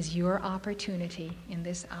Logos is your opportunity in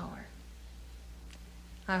this hour.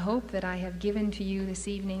 I hope that I have given to you this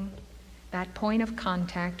evening that point of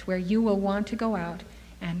contact where you will want to go out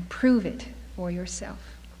and prove it for yourself.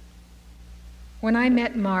 When I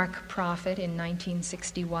met Mark Prophet in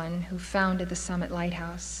 1961, who founded the Summit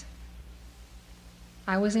Lighthouse,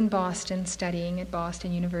 I was in Boston studying at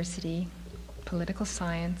Boston University, political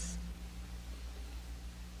science,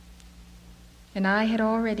 and I had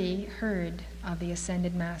already heard of the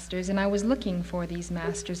Ascended Masters, and I was looking for these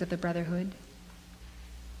Masters of the Brotherhood.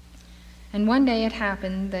 And one day it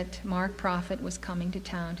happened that Mark Prophet was coming to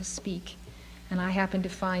town to speak, and I happened to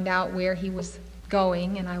find out where he was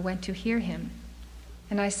going, and I went to hear him.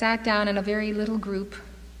 And I sat down in a very little group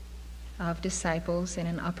of disciples in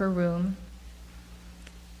an upper room,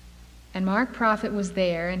 and Mark Prophet was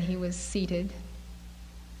there, and he was seated,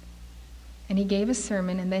 and he gave a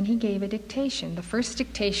sermon, and then he gave a dictation, the first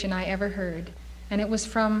dictation I ever heard, and it was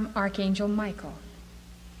from Archangel Michael.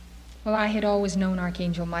 Well, I had always known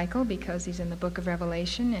Archangel Michael because he's in the book of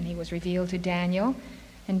Revelation and he was revealed to Daniel.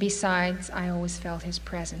 And besides, I always felt his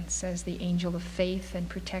presence as the angel of faith and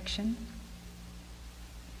protection.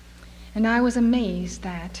 And I was amazed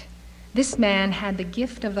that this man had the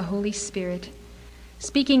gift of the Holy Spirit,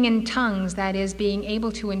 speaking in tongues, that is, being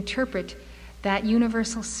able to interpret that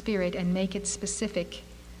universal spirit and make it specific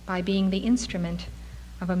by being the instrument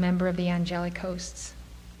of a member of the angelic hosts.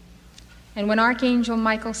 And when Archangel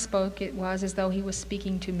Michael spoke, it was as though he was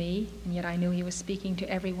speaking to me, and yet I knew he was speaking to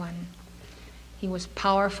everyone. He was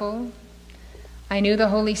powerful. I knew the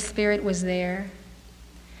Holy Spirit was there,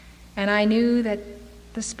 and I knew that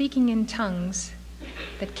the speaking in tongues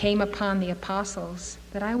that came upon the apostles,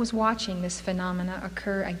 that I was watching this phenomena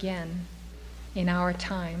occur again in our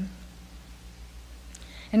time.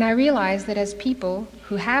 And I realized that as people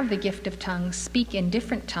who have the gift of tongues speak in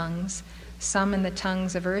different tongues, some in the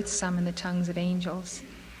tongues of earth, some in the tongues of angels,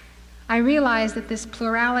 I realized that this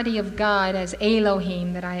plurality of God as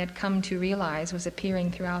Elohim that I had come to realize was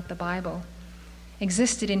appearing throughout the Bible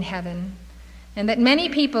existed in heaven, and that many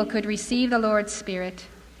people could receive the Lord's Spirit,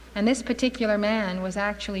 and this particular man was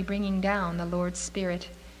actually bringing down the Lord's Spirit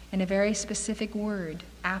in a very specific word,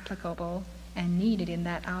 applicable and needed in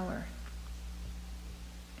that hour.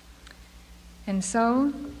 And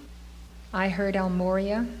so I heard El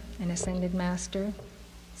Moria, an ascended master,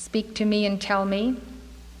 speak to me and tell me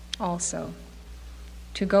also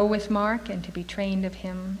to go with Mark and to be trained of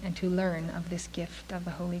him and to learn of this gift of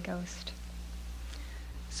the Holy Ghost.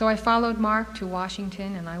 So I followed Mark to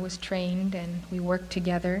Washington, and I was trained, and we worked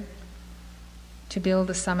together to build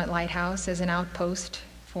the Summit Lighthouse as an outpost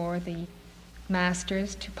for the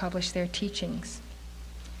masters to publish their teachings.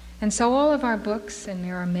 And so all of our books, and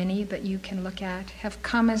there are many that you can look at, have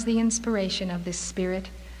come as the inspiration of this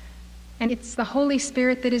Spirit. And it's the Holy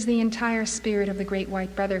Spirit that is the entire spirit of the Great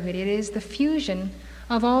White Brotherhood. It is the fusion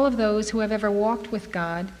of all of those who have ever walked with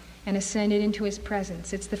God and ascended into His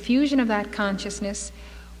presence. It's the fusion of that consciousness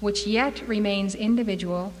which yet remains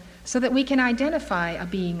individual, so that we can identify a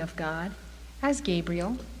being of God as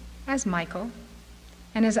Gabriel, as Michael,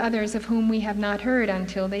 and as others of whom we have not heard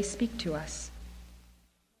until they speak to us.